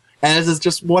this, and this is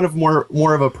just one of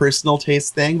more of a personal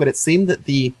taste thing, but it seemed that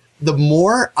the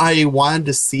more I wanted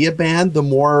to see a band, the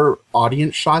more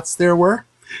audience shots there were.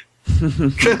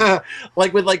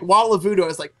 Like with like Wall of Voodoo, I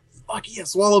was like, fuck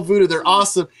yes, Wall of Voodoo, they're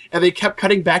awesome. And they kept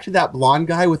cutting back to that blonde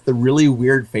guy with the really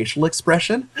weird facial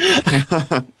expression.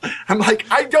 I'm like,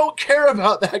 I don't care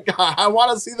about that guy. I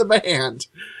want to see the band.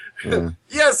 Yeah.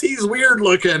 Yes, he's weird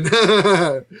looking.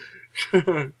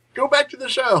 Go back to the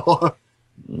show.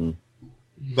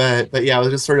 But yeah, it was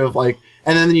just sort of like,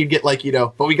 and then you'd get like,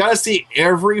 but we got to see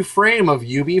every frame of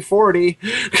UB40.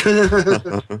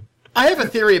 I have a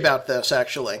theory about this,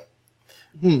 actually.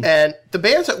 And the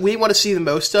bands that we want to see the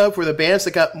most of were the bands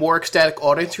that got more ecstatic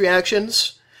audience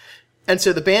reactions. And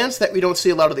so the bands that we don't see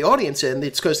a lot of the audience in,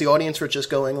 it's because the audience were just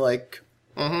going like,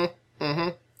 and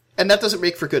that doesn't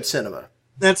make for good cinema.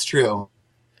 That's true.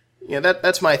 Yeah,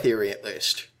 that's my theory, at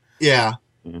least. Yeah.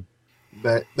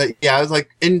 But yeah, I was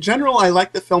like, in general, I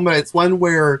like the film, but it's one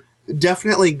where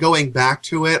definitely going back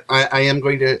to it, I am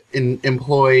going to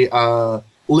employ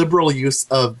liberal use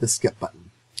of the skip button.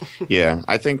 Yeah,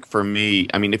 I think for me,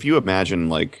 I mean, if you imagine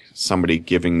like somebody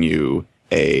giving you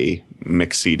a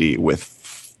mix CD with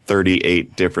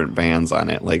 38 different bands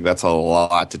on it, like that's a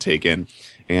lot to take in.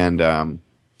 And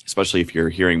especially if you're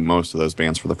hearing most of those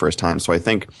bands for the first time. So I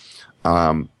think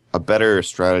a better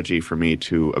strategy for me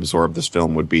to absorb this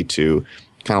film would be to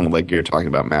kind of like you're talking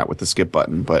about, Matt, with the skip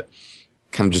button, but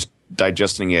kind of just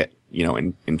digesting it,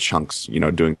 in chunks,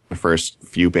 doing the first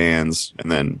few bands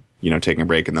and then, taking a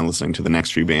break and then listening to the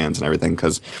next few bands and everything.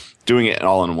 Because doing it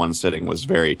all in one sitting was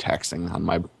very taxing on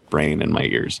my brain and my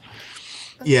ears.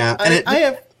 Yeah.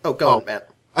 And go on, Matt.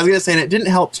 I was going to say, and it didn't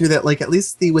help too that like at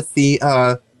least with the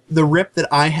rip that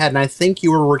I had, and I think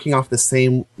you were working off the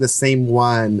same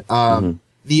one,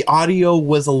 the audio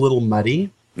was a little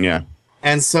muddy. Yeah.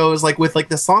 And so it was like with like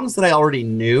the songs that I already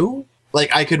knew,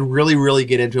 like I could really, really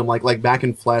get into them, like Back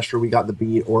in Flesh or We Got the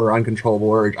Beat or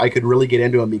Uncontrollable Urge. I could really get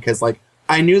into them because like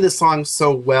I knew the song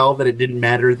so well that it didn't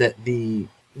matter that the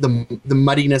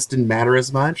muddiness didn't matter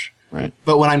as much. Right.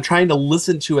 But when I'm trying to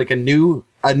listen to like a new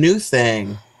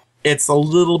thing, it's a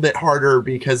little bit harder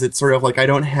because it's sort of like I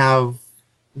don't have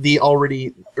the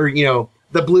already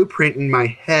the blueprint in my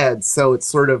head, so it's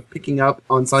sort of picking up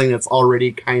on something that's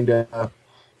already kind of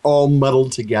all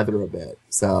muddled together a bit.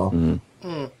 So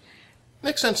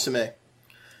Makes sense to me.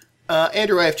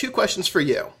 Andrew, I have 2 questions for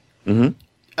you.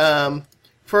 Mm-hmm.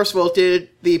 First of all, did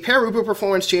the Perubu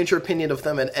performance change your opinion of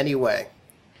them in any way?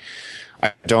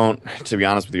 I don't, to be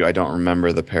honest with you, I don't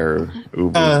remember the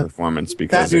Ubu performance That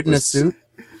because dude it in a was, suit.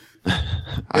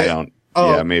 I don't.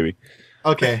 Oh. Yeah, maybe.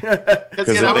 Okay,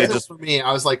 because that they was just- for me.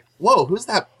 I was like, "Whoa, who's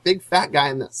that big fat guy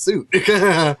in that suit?"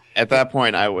 At that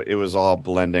point, it was all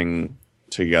blending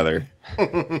together.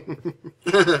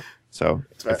 So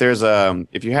right. if there's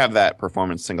if you have that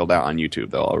performance singled out on YouTube,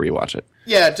 though, I'll rewatch it.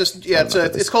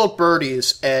 It's called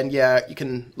Birdies, and yeah, you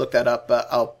can look that up.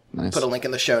 I'll Nice. put a link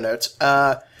in the show notes.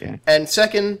 Yeah. And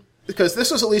second, because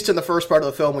this was at least in the first part of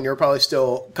the film when you were probably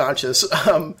still conscious,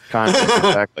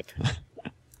 Exactly.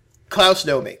 Klaus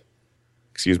Nomi.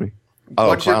 Excuse me. Oh,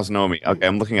 What's your- Klaus Nomi. Okay,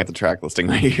 I'm looking at the track listing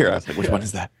right here. I was like, which one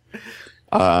is that?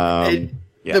 Yeah,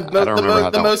 I don't remember how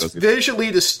The that most goes. visually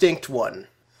distinct one.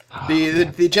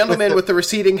 The gentleman with the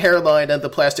receding hairline and the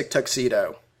plastic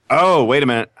tuxedo. Oh, wait a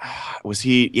minute. Was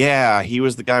he? Yeah, he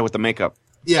was the guy with the makeup,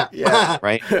 yeah, Yeah.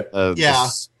 right?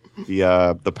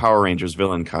 Yeah. The Power Rangers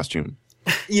villain costume.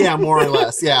 yeah, more or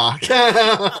less. Yeah,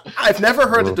 I've never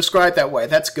heard it described that way.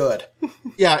 That's good.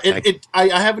 yeah. I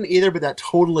haven't either, but that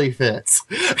totally fits.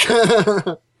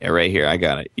 Yeah, right here. I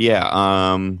got it. Yeah.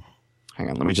 Hang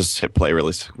on. Let me just hit play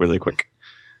really quick.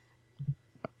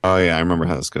 Oh yeah, I remember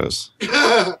how this goes.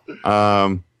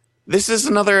 This is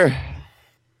another.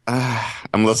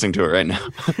 I'm listening to it right now.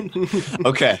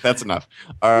 Okay, that's enough.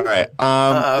 All right.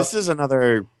 This is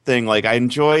another thing. Like, I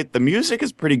enjoy the music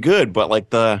is pretty good, but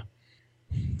like and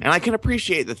I can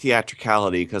appreciate the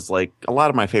theatricality because like a lot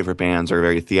of my favorite bands are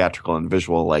very theatrical and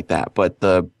visual like that. But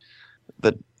the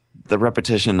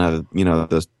repetition of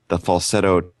the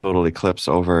falsetto total eclipse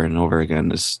over and over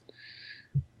again is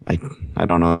I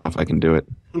don't know if I can do it.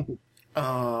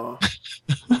 Oh.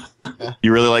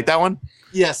 You really like that one?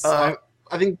 Yes, I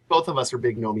think both of us are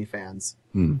big Nomi fans.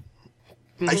 Hmm.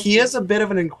 He has a bit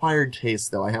of an acquired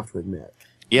taste, though. I have to admit.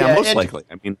 Yeah, Yeah, most and- likely.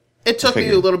 I mean, It took me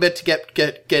figured. a little bit to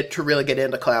get to really get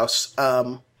into Klaus.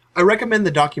 I recommend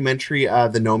the documentary,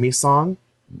 the Nomi song.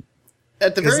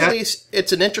 At the Is very that- least,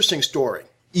 it's an interesting story.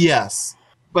 Yes,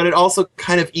 but it also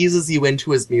kind of eases you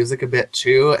into his music a bit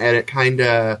too, and it kind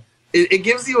of it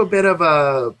gives you a bit of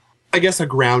a, I guess, a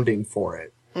grounding for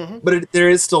it. Mm-hmm. But there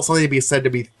is still something to be said to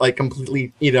be like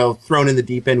completely, thrown in the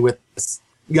deep end with this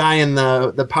guy in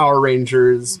the Power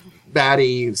Rangers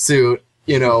baddie suit,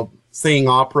 singing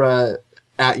opera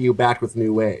at you backed with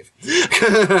new wave.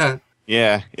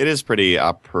 yeah, it is pretty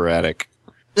operatic.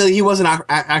 He was an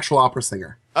actual opera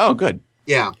singer. Oh, good.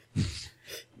 Yeah,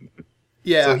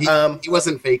 Yeah, so he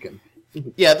wasn't faking.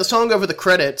 yeah. The song over the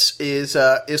credits is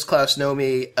Klaus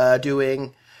Nomi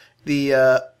doing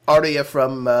the aria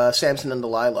from Samson and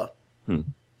Delilah,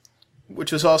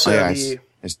 which was also Oh, yeah, the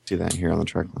I see that here on the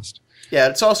track list. yeah.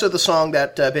 It's also the song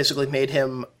that basically made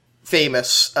him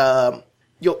famous.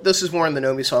 This is more in the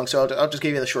Nomi song, so I'll just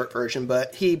give you the short version.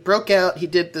 But he broke out. He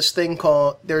did this thing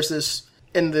called there's this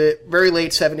in the very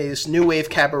late 70s New Wave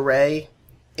Cabaret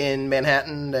in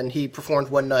Manhattan, and he performed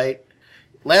one night.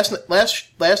 Last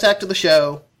act of the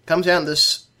show comes down.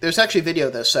 There's actually video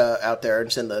of this out there.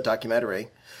 It's in the documentary.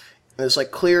 And it's like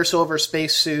clear silver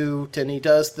spacesuit, and he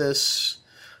does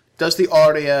the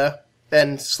aria,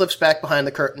 then slips back behind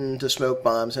the curtain to smoke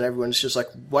bombs, and everyone's just like,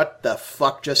 "What the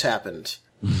fuck just happened?"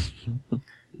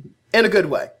 In a good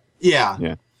way. Yeah.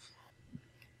 Yeah.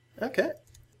 Okay.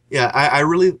 Yeah, I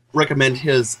really recommend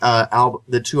his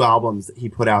the two albums that he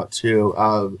put out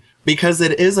too, because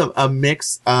it is a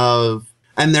mix of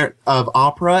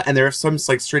opera, and there are some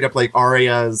like straight up like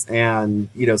arias and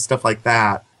stuff like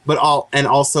that, but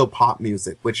also pop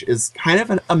music, which is kind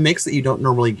of a mix that you don't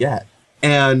normally get.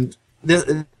 And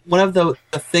one of the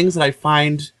things that I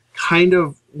find kind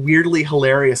of weirdly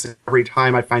hilarious every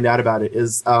time I find out about it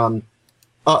is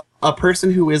a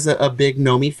person who is a big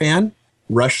Nomi fan,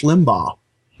 Rush Limbaugh.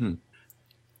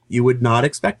 You would not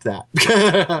expect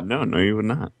that. No, you would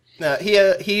not.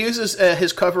 He uses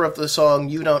his cover of the song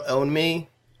 "You Don't Own Me."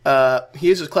 He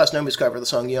uses Klaus Nomi's cover of the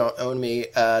song "You Don't Own Me"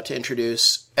 to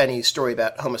introduce any story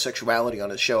about homosexuality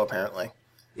on his show. Apparently,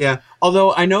 Yeah,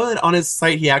 although I know that on his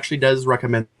site he actually does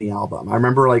recommend the album. I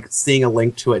remember like seeing a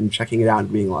link to it and checking it out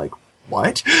and being like,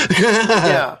 "What?"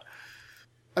 yeah.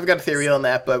 I've got a theory on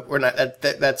that, but we're not.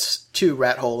 That's too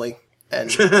rat holy, and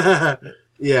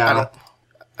Yeah.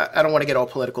 I don't want to get all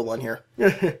political on here.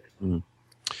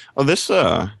 Oh, this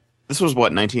was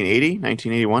what, 1980,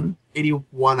 1981?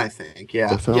 81, I think. Yeah.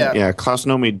 The film? Yeah. Yeah, Klaus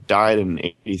Nomi died in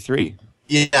 83.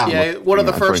 Yeah. Yeah, one of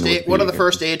the according to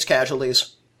first Wikipedia. AIDS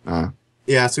casualties.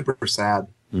 Yeah, super sad.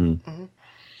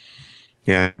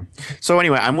 Yeah. So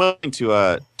anyway, I'm willing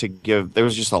to give. There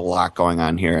was just a lot going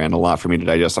on here and a lot for me to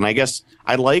digest. And I guess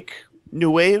I like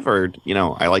new wave, or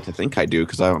I like to think I do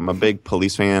because I'm a big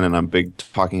Police fan and I'm a big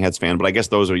Talking Heads fan. But I guess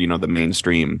those are the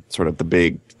mainstream sort of the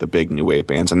big new wave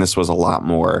bands. And this was a lot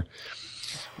more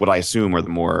what I assume are the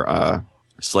more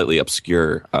slightly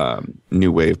obscure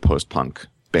new wave post punk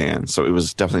bands. So it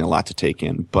was definitely a lot to take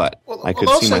in. But I could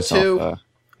see myself.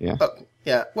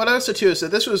 Yeah. What also too is that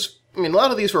this was. I mean, a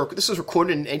lot of these this was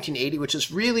recorded in 1980, which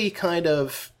is really kind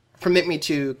of permit me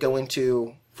to go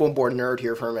into full-born nerd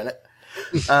here for a minute.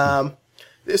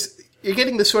 You're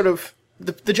getting this sort of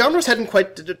the genres hadn't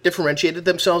quite differentiated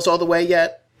themselves all the way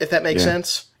yet, if that makes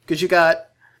sense, because you got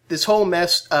this whole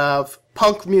mess of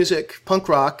punk music, punk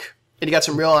rock, and you got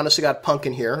some real honest to God punk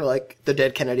in here, like the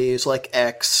Dead Kennedys, like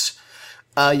X.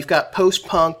 You've got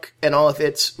post-punk and all of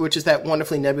its, which is that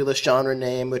wonderfully nebulous genre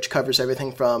name, which covers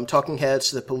everything from Talking Heads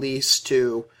to the Police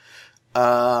to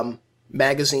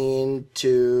Magazine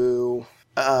to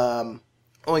Oingo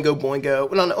Boingo.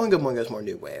 Well, no, Oingo Boingo is more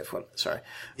new wave. Sorry.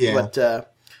 Yeah. But,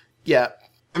 yeah.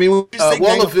 I mean, when you say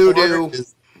Wall Gang of Voodoo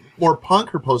is more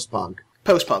punk or post-punk?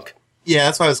 Post-punk. Yeah,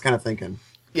 that's what I was kind of thinking.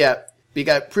 Yeah. You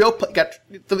got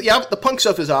the punk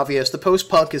stuff is obvious. The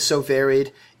post-punk is so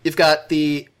varied. You've got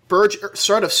the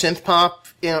sort of synth pop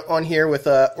on here with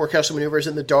Orchestral Maneuvers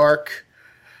in the Dark,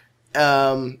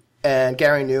 and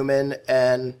Gary Newman,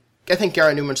 and I think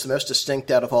Gary Newman's the most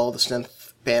distinct out of all the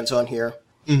synth bands on here.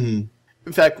 Mm-hmm.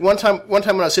 In fact, one time when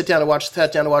I sat down to watch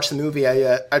the movie,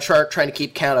 I tried trying to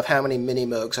keep count of how many mini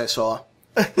Moogs I saw.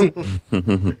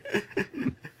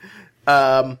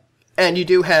 And you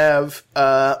do have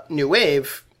new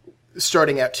wave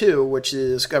starting out too, which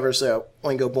covers Oingo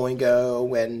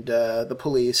Boingo and the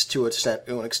Police to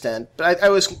an extent. But I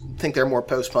always think they're more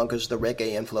post-punk as the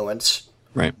reggae influence.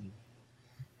 Right.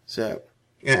 So.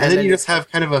 Yeah, and then you just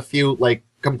have kind of a few like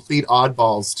complete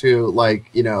oddballs too,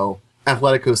 like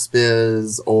Athletico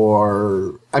Spiz,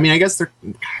 or I mean, I guess they're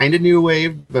kind of new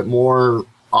wave, but more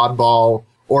oddball,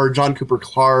 or John Cooper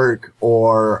Clarke,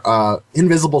 or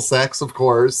Invisible Sex, of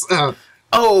course. I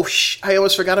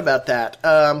almost forgot about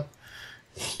that.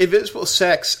 Invisible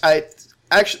Sex.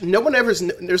 No one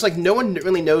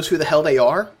really knows who the hell they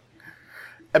are.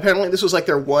 Apparently, this was like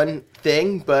their one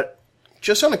thing, but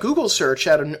just on a Google search,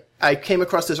 I came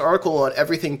across this article on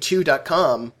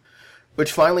everything2.com,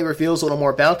 which finally reveals a little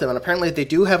more about them. And apparently, they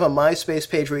do have a MySpace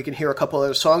page where you can hear a couple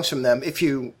other songs from them if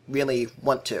you really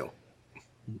want to.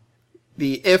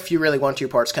 The "if you really want to"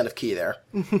 part's kind of key there.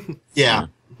 Yeah.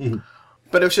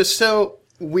 But it was just so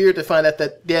weird to find out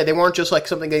that, they weren't just like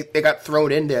something they got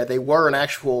thrown in there. They were an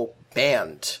actual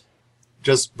band.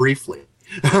 Just briefly.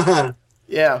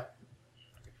 Yeah.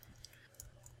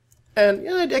 And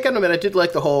I gotta admit, I did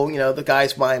like the whole, the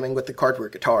guys miming with the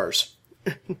cardboard guitars.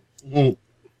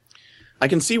 I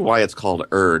can see why it's called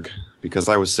erg, because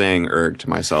I was saying erg to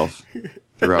myself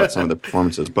throughout some of the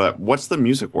performances. But what's the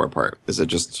music war part? Is it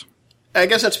just... I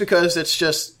guess that's because it's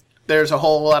just, there's a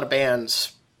whole lot of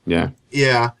bands. Yeah.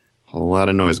 Yeah. A lot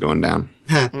of noise going down.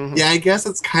 Mm-hmm. Yeah, I guess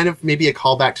it's kind of maybe a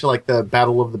callback to like the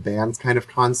Battle of the Bands kind of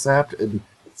concept. And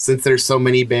since there's so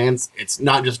many bands, it's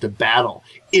not just a battle,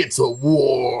 it's a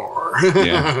war.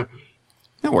 Yeah.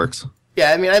 That works.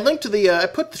 Yeah, I mean, I linked to I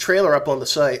put the trailer up on the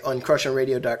site on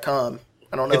crushonradio.com.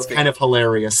 I don't know It's kind of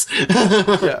hilarious.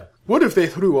 Yeah. What if they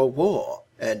threw a war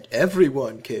and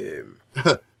everyone came?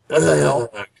 What the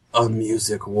hell? A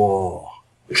music war.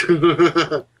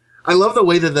 I love the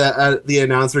way that the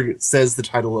announcer says the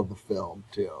title of the film,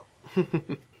 too.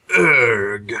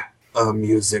 Erg, a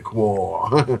music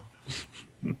war.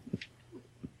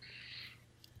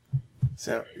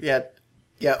 So, yeah,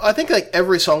 I think like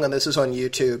every song on this is on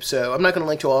YouTube, so I'm not going to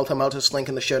link to all of them. I'll just link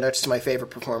in the show notes to my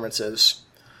favorite performances.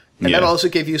 And that'll also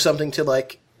give you something to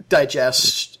like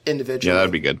digest individually. Yeah,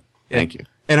 that'd be good. Thank you.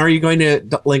 And are you going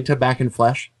to link to Back in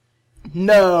Flesh?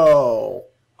 No.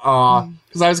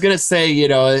 Because I was going to say,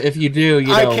 if you do,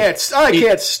 I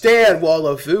can't stand Wall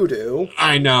of Voodoo.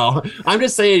 I know. I'm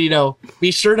just saying, be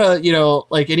sure to,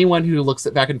 like anyone who looks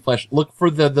at Back in Flesh, look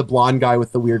for the blonde guy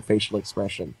with the weird facial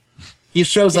expression. He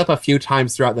shows up a few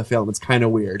times throughout the film. It's kind of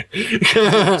weird.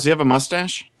 Does he have a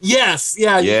mustache? Yes.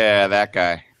 Yeah. Yeah, that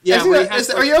guy. Yeah.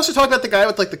 Are you also talking about the guy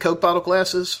with like the Coke bottle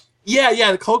glasses?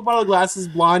 Yeah. The Coke bottle glasses,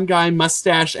 blonde guy,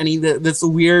 mustache, and this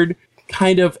weird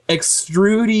kind of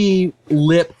extrudy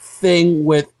lip thing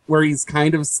where he's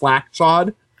kind of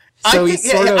slack-jawed. So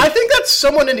I think that's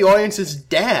someone in the audience's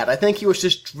dad. I think he was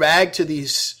just dragged to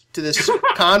this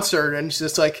concert and he's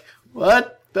just like,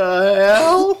 what the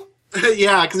hell?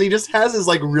 Yeah, because he just has this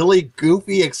like really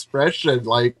goofy expression,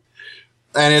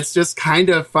 and it's just kind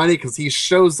of funny because he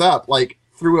shows up like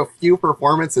through a few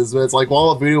performances, but it's like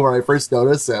Wall of Voodoo where I first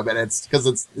noticed him, and it's because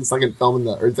it's the second song in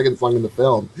the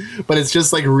film, but it's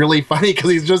just like really funny because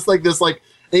he's just like this like,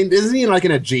 isn't he like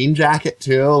in a jean jacket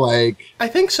too? Like I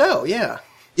think so. Yeah.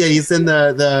 Yeah, he's in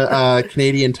the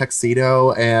Canadian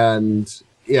tuxedo, and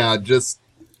yeah, just.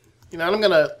 You know, I'm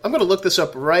gonna look this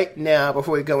up right now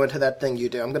before we go into that thing you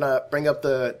do. I'm gonna bring up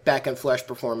the Back in Flesh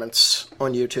performance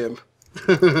on YouTube,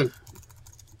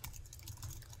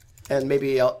 and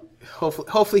maybe I'll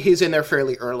hopefully he's in there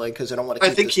fairly early because I don't want to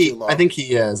keep this too long. I think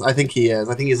he is. I think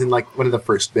he's in like one of the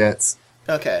first bits.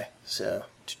 Okay, so.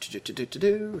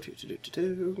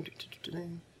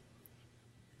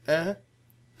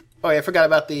 Oh, yeah, I forgot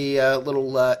about the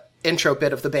little intro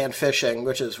bit of the band Fishing,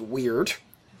 which is weird.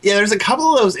 Yeah, there's a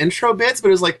couple of those intro bits, but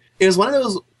it was one of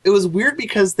those. It was weird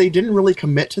because they didn't really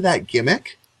commit to that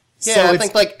gimmick. Yeah, so I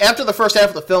think like after the first half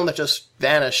of the film, it just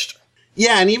vanished.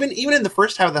 Yeah, and even in the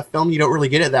first half of the film, you don't really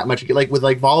get it that much. You get like with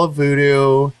like Wall of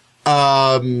Voodoo.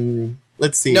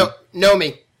 Let's see. Know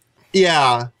Me.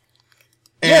 Yeah.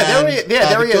 There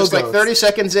he is. Like 30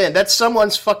 seconds in, that's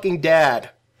someone's fucking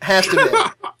dad. Has to be.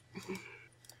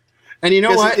 And you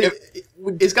know what?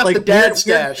 He's got like, the dad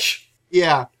stash.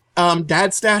 Yeah.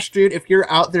 Dad Stash, dude, if you're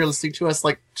out there listening to us,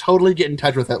 like, totally get in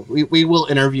touch with it. We will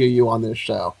interview you on this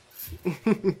show.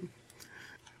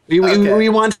 We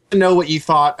want to know what you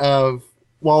thought of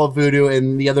Wall of Voodoo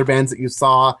and the other bands that you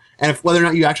saw, and whether or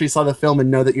not you actually saw the film and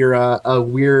know that you're a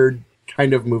weird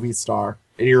kind of movie star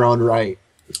in your own right.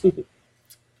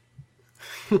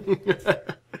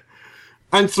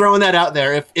 I'm throwing that out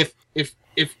there. If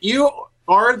you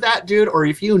are that dude, or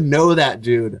if you know that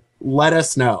dude, let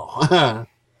us know.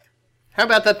 How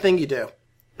about that thing you do?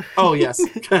 Oh, yes.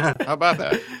 How about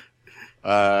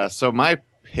that? So my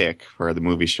pick for the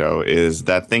movie show is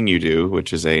That Thing You Do,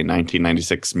 which is a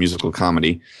 1996 musical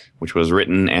comedy, which was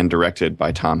written and directed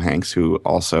by Tom Hanks, who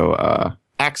also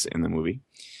acts in the movie.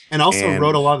 And also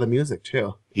wrote a lot of the music,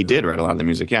 too. He did write a lot of the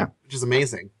music, yeah. Which is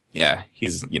amazing. Yeah,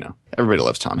 he's, everybody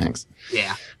loves Tom Hanks.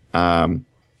 Yeah.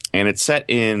 And it's set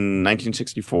in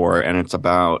 1964, and it's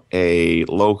about a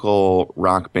local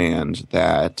rock band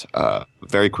that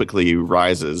very quickly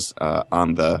rises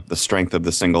on the strength of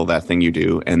the single That Thing You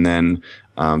Do, and then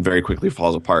very quickly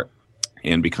falls apart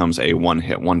and becomes a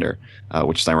one-hit wonder,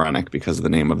 which is ironic because the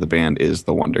name of the band is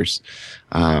The Wonders.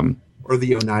 Or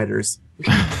the Oniders.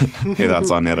 Hey,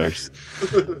 that's on Knitters.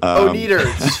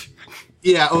 Oniders.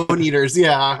 Yeah, Oniders,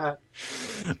 yeah.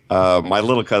 My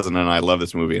little cousin and I love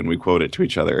this movie, and we quote it to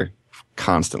each other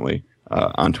constantly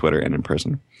on Twitter and in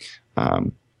person.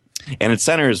 And it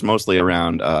centers mostly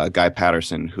around Guy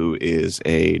Patterson, who is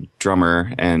a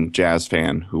drummer and jazz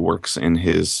fan who works in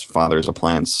his father's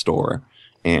appliance store.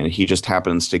 And he just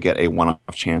happens to get a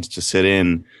one-off chance to sit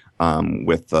in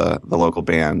with the local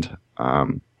band,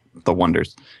 The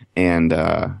Wonders, and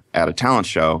at a talent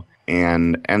show,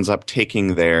 and ends up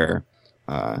taking their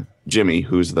Jimmy,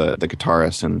 who's the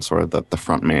guitarist and sort of the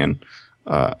front man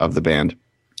of the band,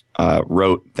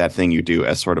 wrote That Thing You Do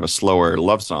as sort of a slower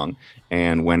love song.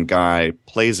 And when Guy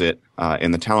plays it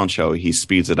in the talent show, he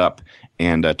speeds it up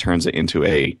and turns it into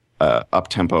a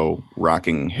up-tempo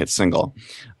rocking hit single.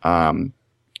 And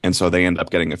so they end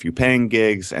up getting a few paying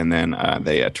gigs, and then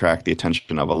they attract the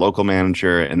attention of a local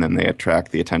manager, and then they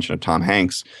attract the attention of Tom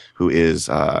Hanks, who is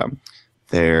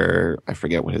I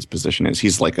forget what his position is.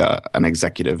 He's like an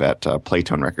executive at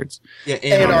Playtone Records. Yeah,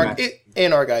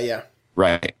 A&R guy, yeah.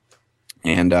 Right.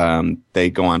 And they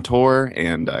go on tour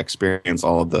and experience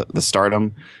all of the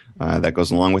stardom that goes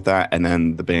along with that, and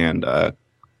then the band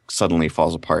suddenly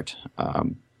falls apart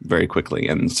very quickly,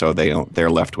 and so they're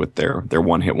left with their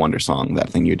one-hit wonder song, That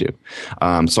Thing You Do.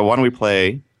 So why don't we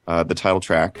play the title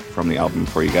track from the album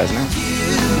for you guys now?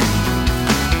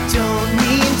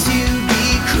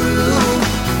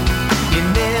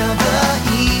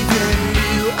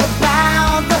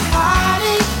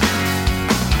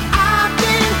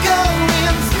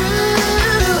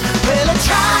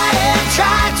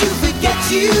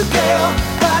 You, girl,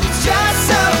 but it's just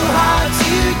so hard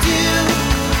to do.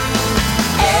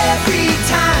 Every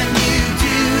time you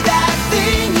do that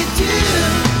thing you do.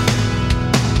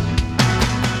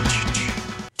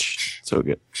 So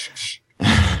good.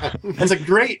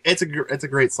 It's a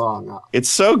great song. It's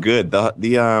so good.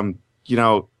 The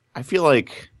I feel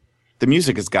like the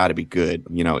music has got to be good,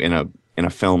 in a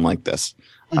film like this.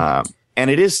 And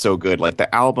it is so good. Like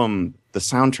the album, the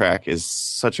soundtrack is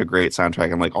such a great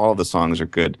soundtrack, and like all of the songs are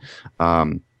good.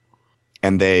 And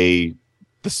the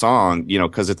song,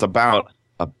 because it's about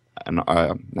a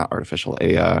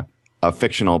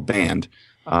fictional band.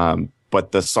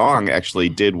 but the song actually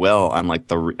did well on like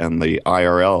the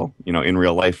IRL, in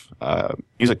real life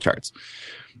music charts.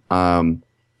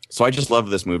 So I just love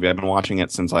this movie. I've been watching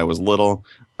it since I was little.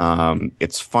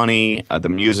 It's funny. The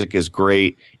music is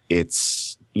great.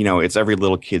 It's every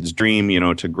little kid's dream,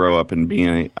 to grow up and be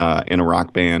in a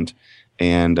rock band.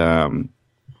 And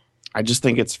I just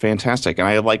think it's fantastic. And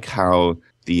I like how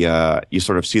you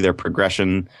sort of see their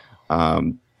progression.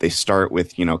 They start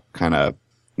with, the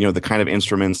kind of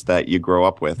instruments that you grow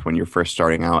up with when you're first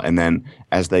starting out. And then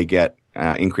as they get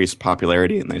increased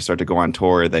popularity and they start to go on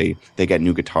tour, they get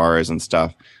new guitars and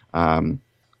stuff. And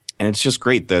it's just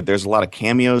great. There's a lot of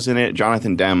cameos in it.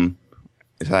 Jonathan Demme,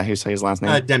 is that how you say his last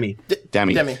name? Demme.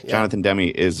 Demme, yeah. Jonathan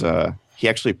Demme is he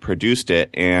actually produced it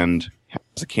and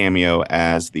has a cameo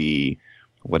as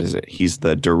he's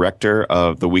the director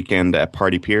of the Weekend at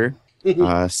Party Pier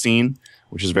scene,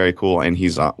 which is very cool. And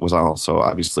he's was also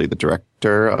obviously the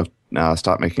director of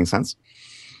Stop Making Sense.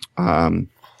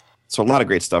 So a lot of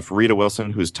great stuff. Rita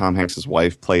Wilson, who's Tom Hanks'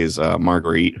 wife, plays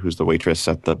Marguerite, who's the waitress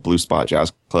at the Blue Spot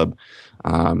Jazz Club.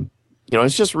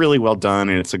 It's just really well done,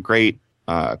 and it's a great,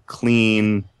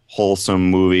 clean, wholesome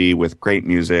movie with great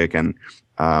music and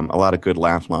a lot of good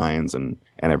laugh lines and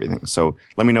everything. So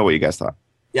let me know what you guys thought.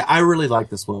 Yeah, I really like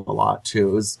this one a lot too.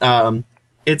 It was,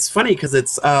 it's funny because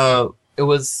it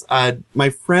was my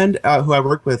friend who I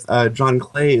work with, John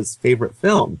Clay's favorite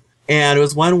film. And it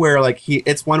was one where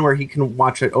it's one where he can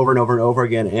watch it over and over and over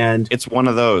again. And it's one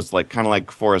of those, kind of like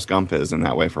Forrest Gump is in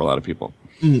that way for a lot of people.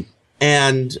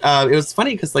 And it was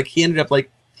funny because he ended up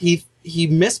he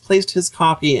misplaced his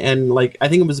copy and I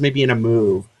think it was maybe in a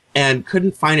move and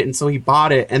couldn't find it. And so he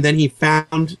bought it. And then he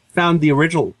found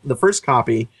the first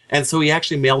copy. And so he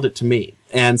actually mailed it to me.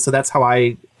 And so that's how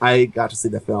I got to see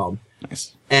the film.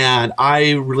 Nice. And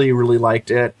I really, really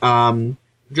liked it.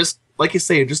 Just like you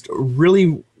say, just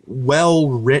really well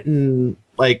written,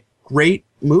 great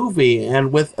movie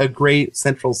and with a great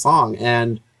central song.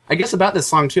 And I guess about this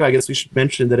song too, I guess we should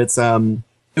mention that it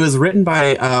was written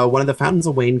by one of the Fountains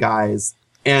of Wayne guys,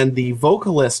 and the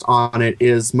vocalist on it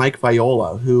is Mike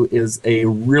Viola, who is a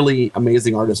really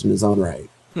amazing artist in his own right.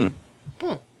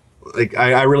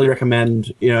 I really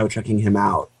recommend checking him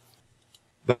out.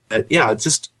 But yeah, it's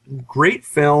just great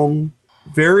film,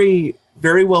 very,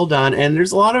 very well done, and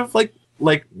there's a lot of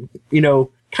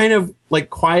kind of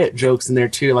quiet jokes in there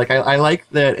too. I like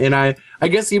that, and I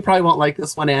guess you probably won't like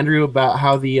this one, Andrew, about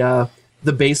how the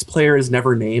bass player is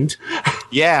never named.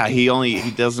 Yeah, he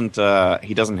doesn't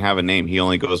have a name. He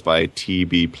only goes by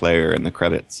TB Player in the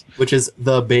credits, which is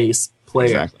the bass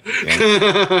player. Exactly.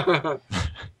 Yeah.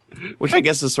 Which I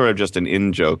guess is sort of just an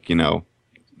in joke,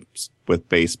 with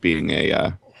bass being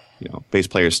a bass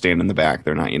players stand in the back.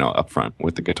 They're not up front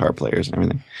with the guitar players and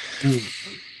everything.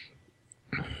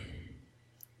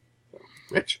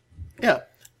 Rich? Yeah.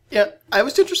 I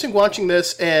was interested watching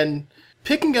this and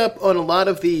picking up on a lot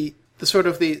of the sort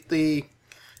of the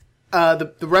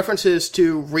references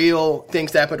to real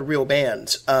things that happen to real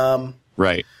bands.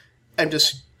 Right. And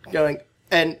just going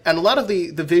and a lot of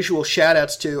the visual shout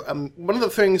outs to one of the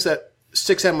things that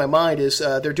sticks out in my mind is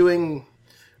they're doing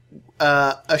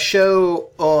a show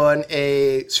on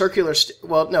a circular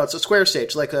it's a square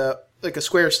stage, like a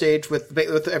square stage with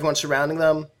everyone surrounding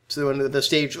them. So on the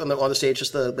stage, on the stage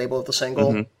is the label of the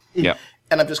single. Mm-hmm. Yeah.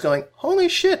 And I'm just going, holy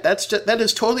shit! That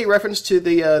is totally a reference to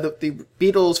the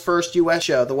Beatles' first U.S.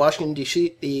 show, the Washington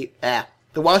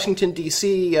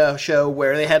D.C. Show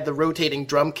where they had the rotating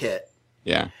drum kit.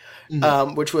 Yeah.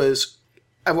 Which was,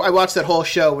 I watched that whole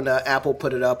show when Apple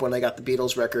put it up when they got the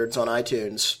Beatles records on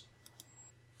iTunes,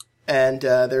 and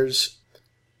there's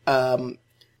a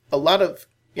lot of.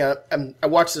 I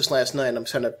watched this last night, and I'm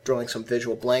kind of drawing some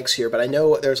visual blanks here, but I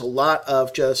know there's a lot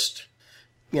of just,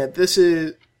 this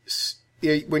is,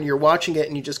 when you're watching it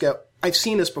and you just go, I've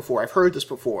seen this before, I've heard this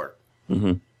before.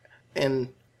 Mm-hmm. And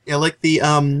yeah,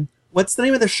 the, what's the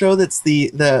name of the show that's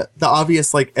the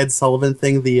obvious, Ed Sullivan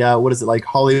thing, what is it,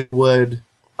 Hollywood?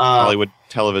 Hollywood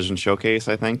Television Showcase,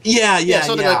 I think. Yeah,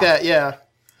 something like that, yeah.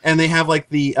 And they have,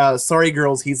 the Sorry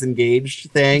Girls, He's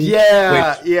Engaged thing.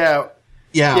 Yeah,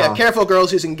 Careful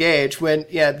Girls, He's Engaged. When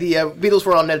the Beatles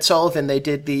were on Ed Sullivan, they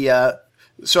did the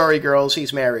Sorry Girls,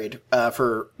 He's Married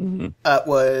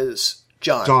was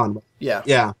John. John.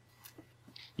 Yeah.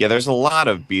 Yeah, there's a lot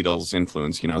of Beatles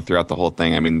influence, throughout the whole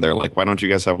thing. I mean, they're like, why don't you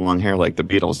guys have long hair like the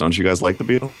Beatles? Don't you guys like the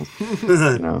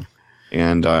Beatles?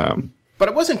 And but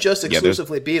it wasn't just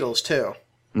exclusively Beatles too.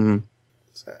 Mm-hmm.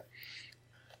 So,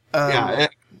 it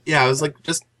was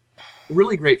just a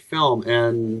really great film,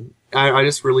 and I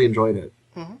just really enjoyed it.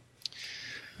 Mm-hmm.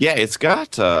 Yeah, it's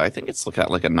got, I think it's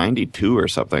got a 92 or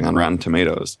something on Rotten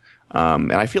Tomatoes.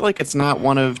 And I feel like it's not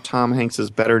one of Tom Hanks's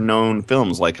better known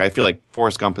films. Like, I feel like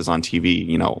Forrest Gump is on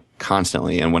TV,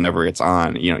 constantly, and whenever it's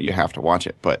on, you have to watch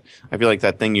it. But I feel like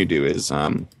That Thing You Do is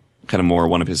kind of more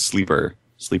one of his sleeper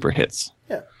hits.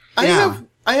 Yeah. Yeah.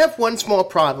 I have one small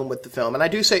problem with the film, and I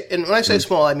do say, and when I say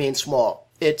small, I mean small.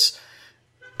 It's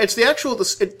the actual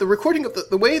the recording of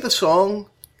the way the song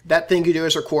That Thing You Do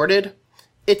is recorded.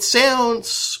 It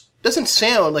doesn't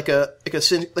sound like a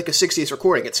 60s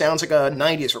recording. It sounds like a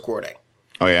 90s recording.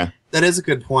 Oh yeah, That is a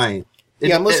good point.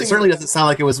 Yeah, I'm It listening- certainly doesn't sound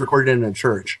like it was recorded in a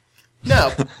church.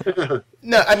 No,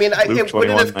 no. I mean, Luke it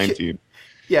wouldn't have. 21:19.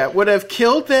 Yeah, would have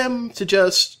killed them to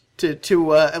just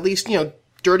to at least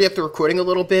dirty up the recording a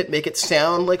little bit, make it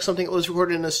sound like something that was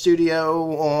recorded in a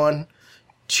studio on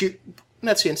two.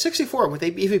 Let's see, in '64, would they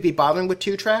even be bothering with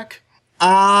 2-track?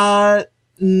 No,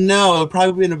 it would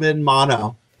probably have been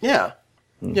mono. Yeah,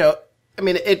 I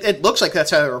mean, it looks like that's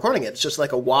how they're recording it. It's just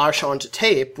like a wash onto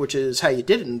tape, which is how you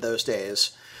did it in those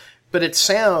days. But it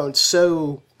sounds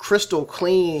so crystal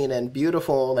clean and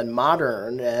beautiful and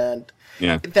modern, and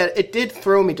Yeah. that it did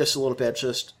throw me just a little bit.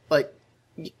 Just like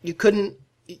you couldn't.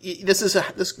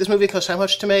 This movie cost how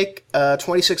much to make?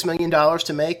 $26 million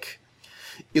to make.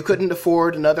 You couldn't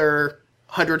afford another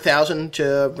 100,000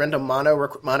 to rent a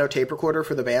mono tape recorder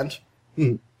for the band.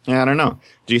 Yeah, I don't know.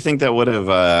 Do you think that would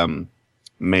have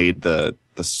made the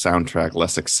soundtrack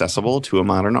less accessible to a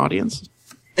modern audience?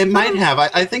 It might have.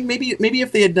 I think maybe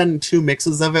if they had done 2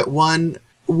 mixes of it, one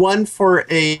for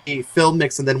a film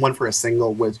mix and then one for a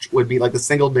single, which would be like the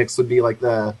single mix would be like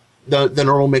the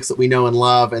normal mix that we know and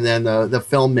love, and then the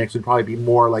film mix would probably be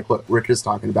more like what Rich is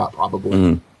talking about,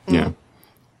 probably. Yeah.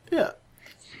 Yeah,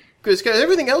 because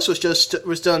everything else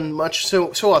was done much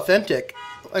so authentic.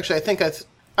 Actually, I think I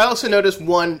also noticed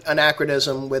one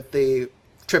anachronism with the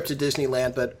trip to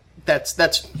Disneyland, but that's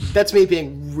me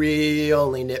being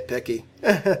really nitpicky.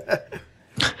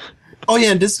 Oh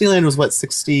yeah, and Disneyland was what,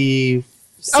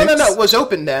 66? Oh no, it was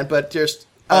open then, but just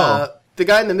Oh. the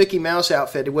guy in the Mickey Mouse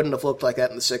outfit, it wouldn't have looked like that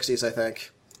in the '60s, I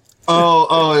think.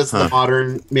 Oh, it's the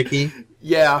modern Mickey.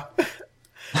 Yeah.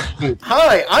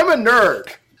 Hi, I'm a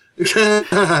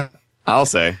nerd. I'll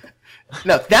say.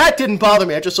 No, that didn't bother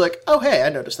me. I just like, oh hey, I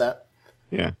noticed that.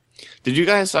 Yeah. Did you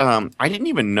guys, I didn't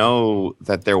even know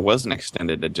that there was an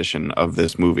extended edition of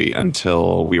this movie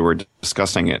until we were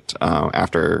discussing it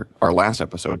after our last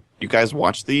episode. You guys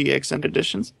watched the extended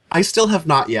editions? I still have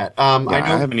not yet. I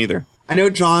haven't either. I know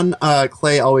John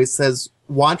Clay always says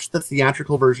watch the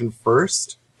theatrical version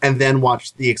first and then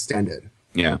watch the extended.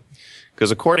 Yeah.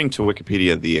 Because according to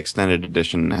Wikipedia, the extended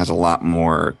edition has a lot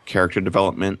more character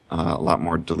development, a lot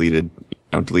more deleted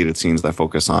scenes that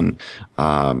focus on,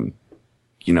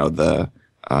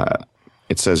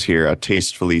 it says here, a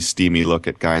tastefully steamy look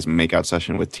at Guy's makeout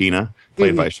session with Tina,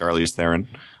 played by Charlize Theron,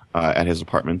 at his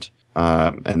apartment.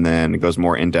 And then it goes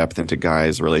more in depth into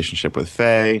Guy's relationship with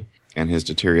Faye and his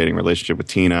deteriorating relationship with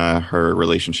Tina, her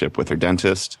relationship with her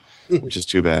dentist, which is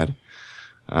too bad.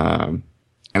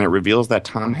 And it reveals that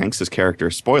Tom Hanks's character,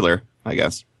 spoiler, I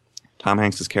guess, Tom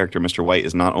Hanks's character, Mr. White,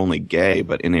 is not only gay,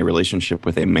 but in a relationship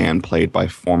with a man played by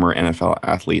former NFL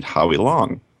athlete Howie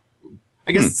Long.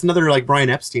 I guess it's another like Brian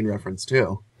Epstein reference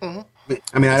too. Mm-hmm.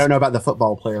 I mean, I don't know about the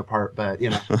football player part, but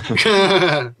Yeah.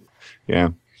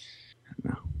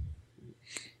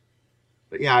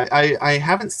 But yeah, I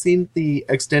haven't seen the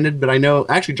extended, but I know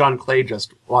actually John Clay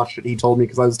just watched it. He told me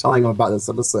because I was telling him about this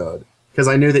episode because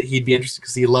I knew that he'd be interested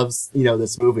because he loves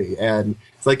this movie, and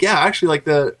it's like yeah, actually like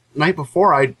the night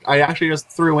before I actually just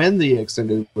threw in the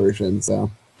extended version.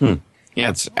 So Yeah,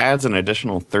 it adds an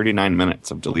additional 39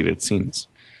 minutes of deleted scenes,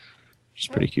 which is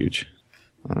pretty huge.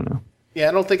 I don't know. Yeah,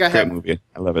 I don't think I Great have. movie.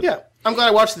 I love it. Yeah, I'm glad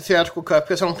I watched the theatrical cut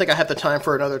because I don't think I have the time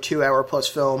for another 2-hour plus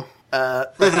film.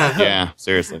 Yeah,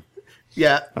 seriously.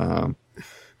 Yeah.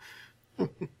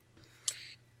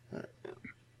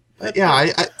 yeah,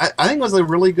 I think it was a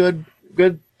really good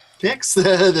picks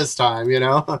this time.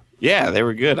 Yeah, they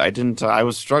were good. I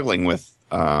was struggling with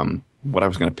what I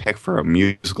was going to pick for a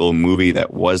musical movie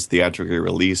that was theatrically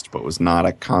released but was not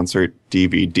a concert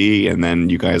DVD. And then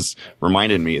you guys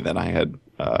reminded me that I had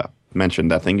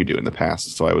mentioned That Thing You Do in the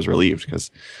past. So I was relieved because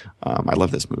I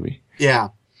love this movie. Yeah.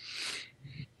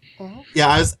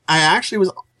 Yeah, I actually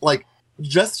was like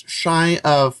just shy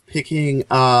of picking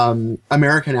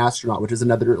American Astronaut, which is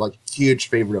another like huge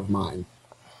favorite of mine,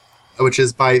 which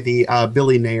is by the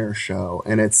Billy Nair show,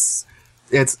 and it's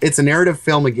a narrative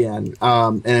film again,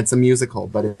 and it's a musical,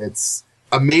 but it's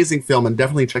amazing film, and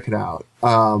definitely check it out.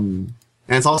 And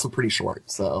it's also pretty short,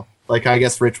 so like I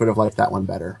guess Rich would have liked that one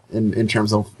better in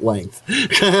terms of length.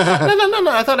 No.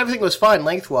 I thought everything was fine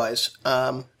lengthwise.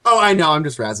 Oh, I know. I'm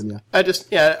just razzing you. I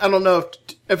don't know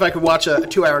if I could watch a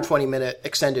 2 hour, 20-minute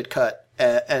extended cut,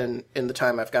 and in the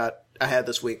time I had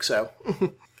this week, so.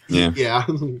 Yeah. Yeah.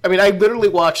 I mean, I literally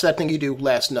watched That Thing You Do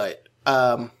last night.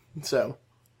 So.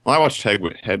 Well, I watched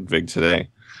Hedwig today.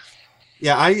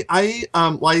 Yeah, I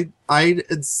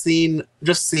had seen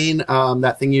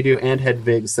That Thing You Do and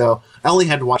Hedwig, so I only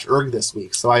had to watch Erg this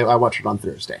week, so I watched it on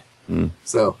Thursday.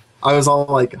 So I was all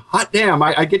like, hot damn,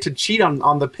 I get to cheat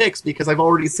on the picks because I've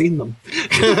already seen them.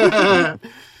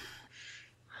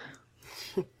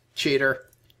 Cheater.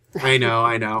 I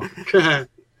know.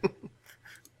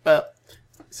 Well,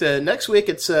 so next week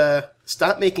it's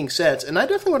Stop Making Sense, and I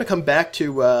definitely want to come back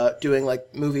to doing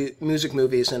like music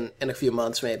movies in a few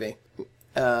months, maybe.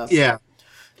 Yeah.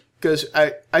 Because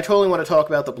I totally want to talk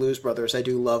about the Blues Brothers. I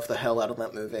do love the hell out of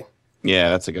that movie. Yeah,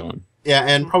 that's a good one. Yeah,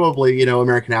 and probably,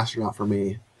 American Astronaut for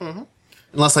me. Mm-hmm.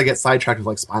 Unless I get sidetracked with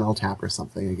like Spinal Tap or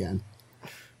something again.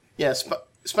 Yeah,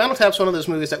 Spinal Tap's one of those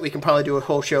movies that we can probably do a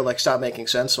whole show like Stop Making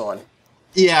Sense on.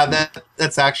 Yeah,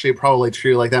 that's actually probably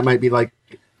true. Like that might be like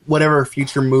whatever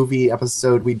future movie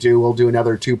episode we do, we'll do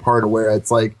another 2-parter where it's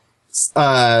like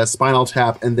Spinal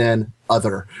Tap and then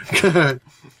other. Yeah.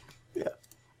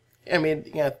 I mean,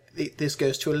 yeah, this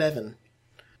goes to 11.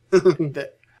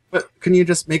 But can you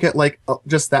just make it like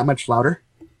just that much louder?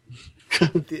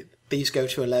 These go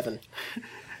to 11.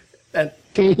 And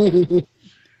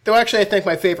though actually I think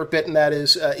my favorite bit in that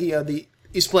is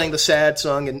he's playing the sad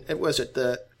song, and was it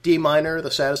the D minor,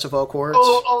 the saddest of all chords?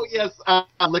 Oh yes,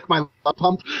 lick my love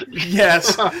pump.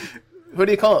 Yes. What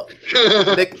do you call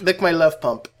it? Lick my love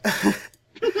pump.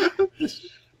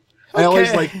 I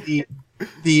always like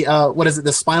the what is it?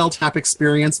 The Spinal Tap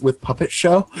experience with Puppet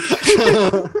Show.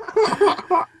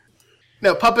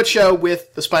 No, Puppet Show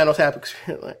with the Spinal Tap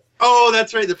experience. Oh,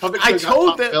 that's right. The Puppet Show. I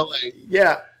told that. Billing.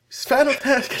 Yeah, Spinal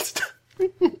Tap gets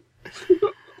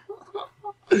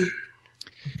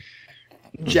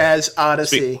Jazz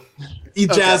Odyssey.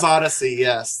 Jazz Odyssey.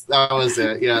 Yes, that was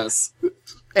it. Yes.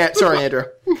 Sorry, Andrew.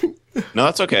 No,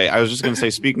 that's okay. I was just going to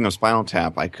say, speaking of Spinal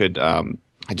Tap, I could.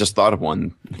 I just thought of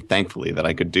one, thankfully, that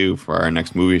I could do for our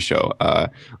next movie show,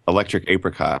 Electric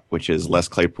Apricot, which is Les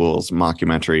Claypool's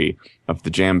mockumentary of the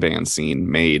jam band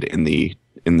scene made in the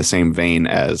same vein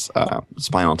as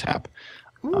Spinal Tap,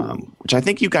 which I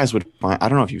think you guys would find. I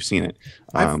don't know if you've seen it.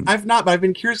 I've not, but I've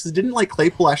been curious. Didn't like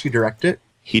Claypool actually direct it?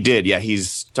 He did, yeah. He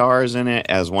stars in it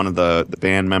as one of the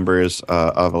band members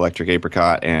of Electric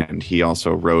Apricot, and he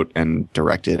also wrote and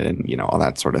directed and all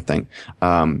that sort of thing.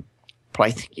 But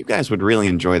I think you guys would really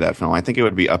enjoy that film. I think it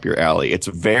would be up your alley. It's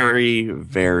very,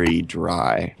 very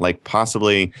dry, like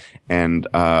possibly, and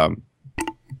I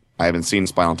haven't seen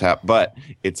Spinal Tap, but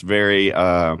it's very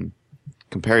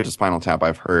compared to Spinal Tap.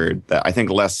 I've heard that. I think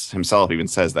Les himself even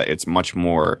says that it's much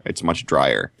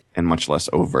drier and much less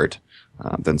overt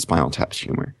than Spinal Tap's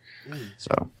humor.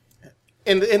 So,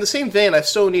 in the same vein, I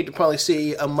still need to probably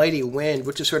see A Mighty Wind,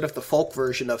 which is sort of the folk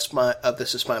version of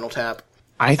This Is Spinal Tap.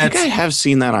 I think I have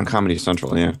seen that on Comedy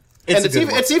Central. Yeah,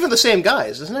 it's even the same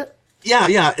guys, isn't it?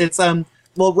 Yeah. It's well,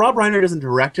 Rob Reiner doesn't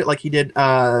direct it like he did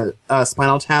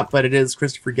Spinal Tap, but it is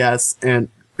Christopher Guest, and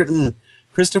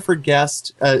Christopher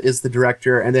Guest is the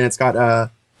director, and then it's got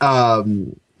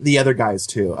the other guys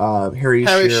too, Harry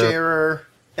Shearer,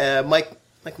 Michael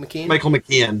McKean. Michael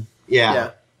McKean,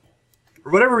 yeah.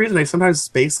 For whatever reason, I sometimes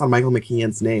space on Michael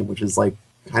McKean's name, which is like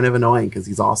kind of annoying because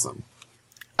he's awesome.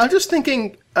 I'm just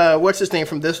thinking, what's his name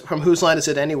from Whose Line Is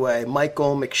It Anyway?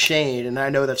 Michael McShane, and I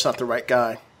know that's not the right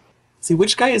guy. See,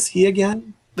 which guy is he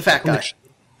again? The fat guy.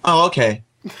 Oh, okay.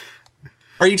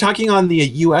 Are you talking on the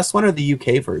US one or the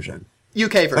UK version?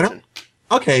 UK version.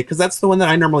 Okay, because that's the one that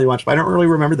I normally watch, but I don't really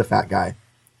remember the fat guy.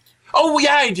 Oh,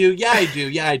 yeah, I do. Yeah,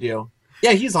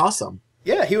 he's awesome.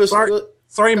 Yeah, he was...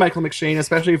 Sorry, Michael McShane,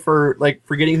 especially for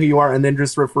forgetting who you are and then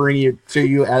just referring to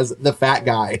you as the fat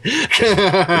guy.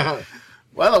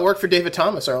 Well, it worked for David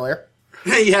Thomas earlier.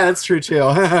 Yeah, that's true too.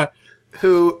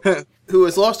 who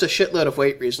has lost a shitload of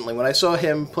weight recently. When I saw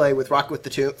him play with Rocket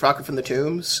from the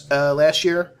Tombs last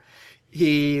year,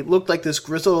 he looked like this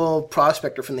grizzled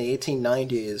prospector from the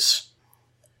 1890s,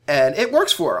 and it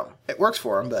works for him.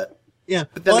 But yeah.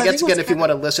 But then again, if you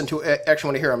want to actually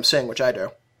want to hear him sing, which I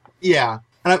do. Yeah,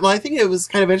 and I think it was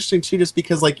kind of interesting too, just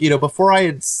because before I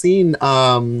had seen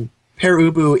Per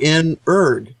Ubu in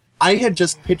Erg, I had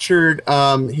just pictured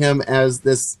him as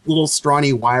this little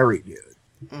scrawny, wiry dude.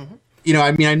 Mm-hmm.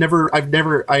 I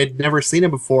had never seen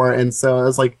him before, and so I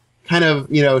was kind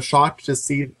of shocked to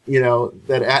see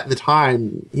that at the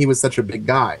time he was such a big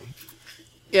guy.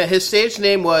 Yeah, his stage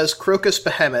name was Crocus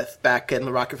Behemoth back in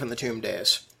the Rocket from the Tomb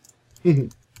days. Mm-hmm.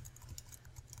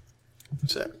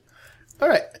 So, all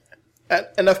right.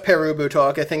 Enough Perubu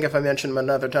talk. I think if I mention him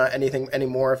another time, any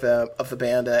more of the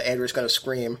band, Andrew's going to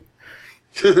scream.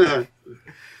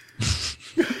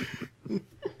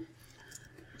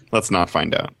 Let's not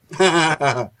find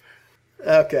out.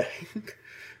 Okay.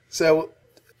 So,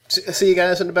 see you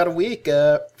guys in about a week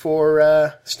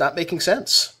for Stop Making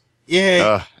Sense.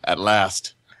 Yay! At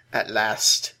last. At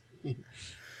last.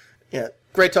 Yeah,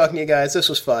 great talking to you guys. This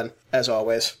was fun, as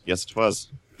always. Yes, it was.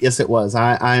 Yes, it was.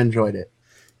 I enjoyed it.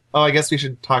 Oh, I guess we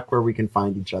should talk where we can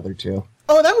find each other, too.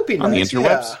 Oh, that would be On the nice.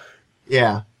 interwebs?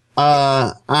 Yeah.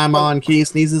 I'm on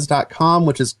kittysneezes.com,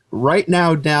 which is right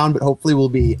now down, but hopefully will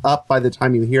be up by the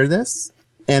time you hear this.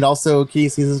 And also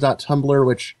kittysneezes.tumblr,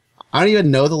 which I don't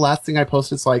even know the last thing I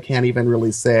posted, so I can't even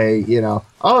really say,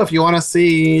 if you want to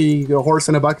see a horse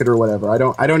in a bucket or whatever.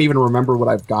 I don't even remember what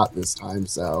I've got this time,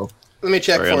 so. Let me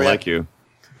check Very for you. unlike you.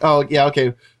 Oh, yeah,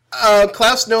 okay.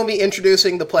 Klaus Nomi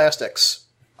introducing the Plastics.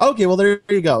 Okay, well, there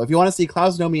you go. If you want to see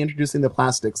Klaus Nomi introducing the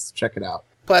Plastics, check it out.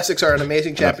 Plastics are an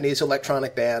amazing Japanese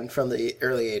electronic band from the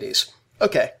early 80s.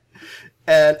 Okay.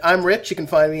 And I'm Rich. You can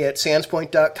find me at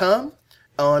sandspoint.com,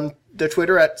 on the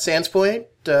Twitter at sandspoint.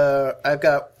 I've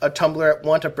got a Tumblr at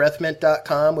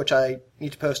wantabreathmint.com, which I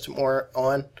need to post more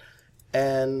on.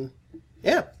 And,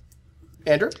 yeah.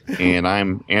 Andrew? And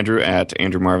I'm Andrew at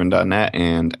andrewmarvin.net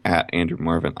and at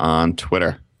andrewmarvin on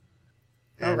Twitter.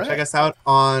 And All right. check us out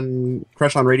on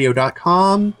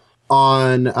crushonradio.com,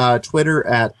 on Twitter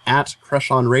at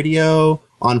crushonradio,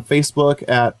 on Facebook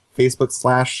at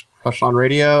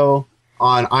Facebook/crushonradio,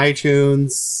 on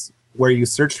iTunes where you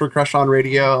search for Crush on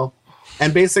Radio,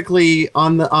 and basically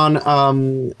on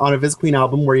a Viz Queen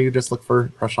album where you just look for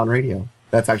Crush on Radio.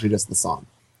 That's actually just the song.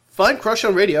 Find Crush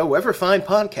on Radio wherever fine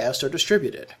podcasts are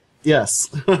distributed. Yes.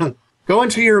 Go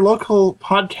into your local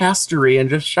podcastery and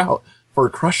just shout for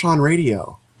Crush on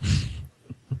Radio.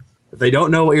 If they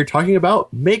don't know what you're talking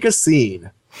about, make a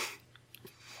scene.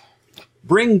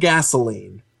 Bring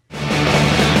gasoline.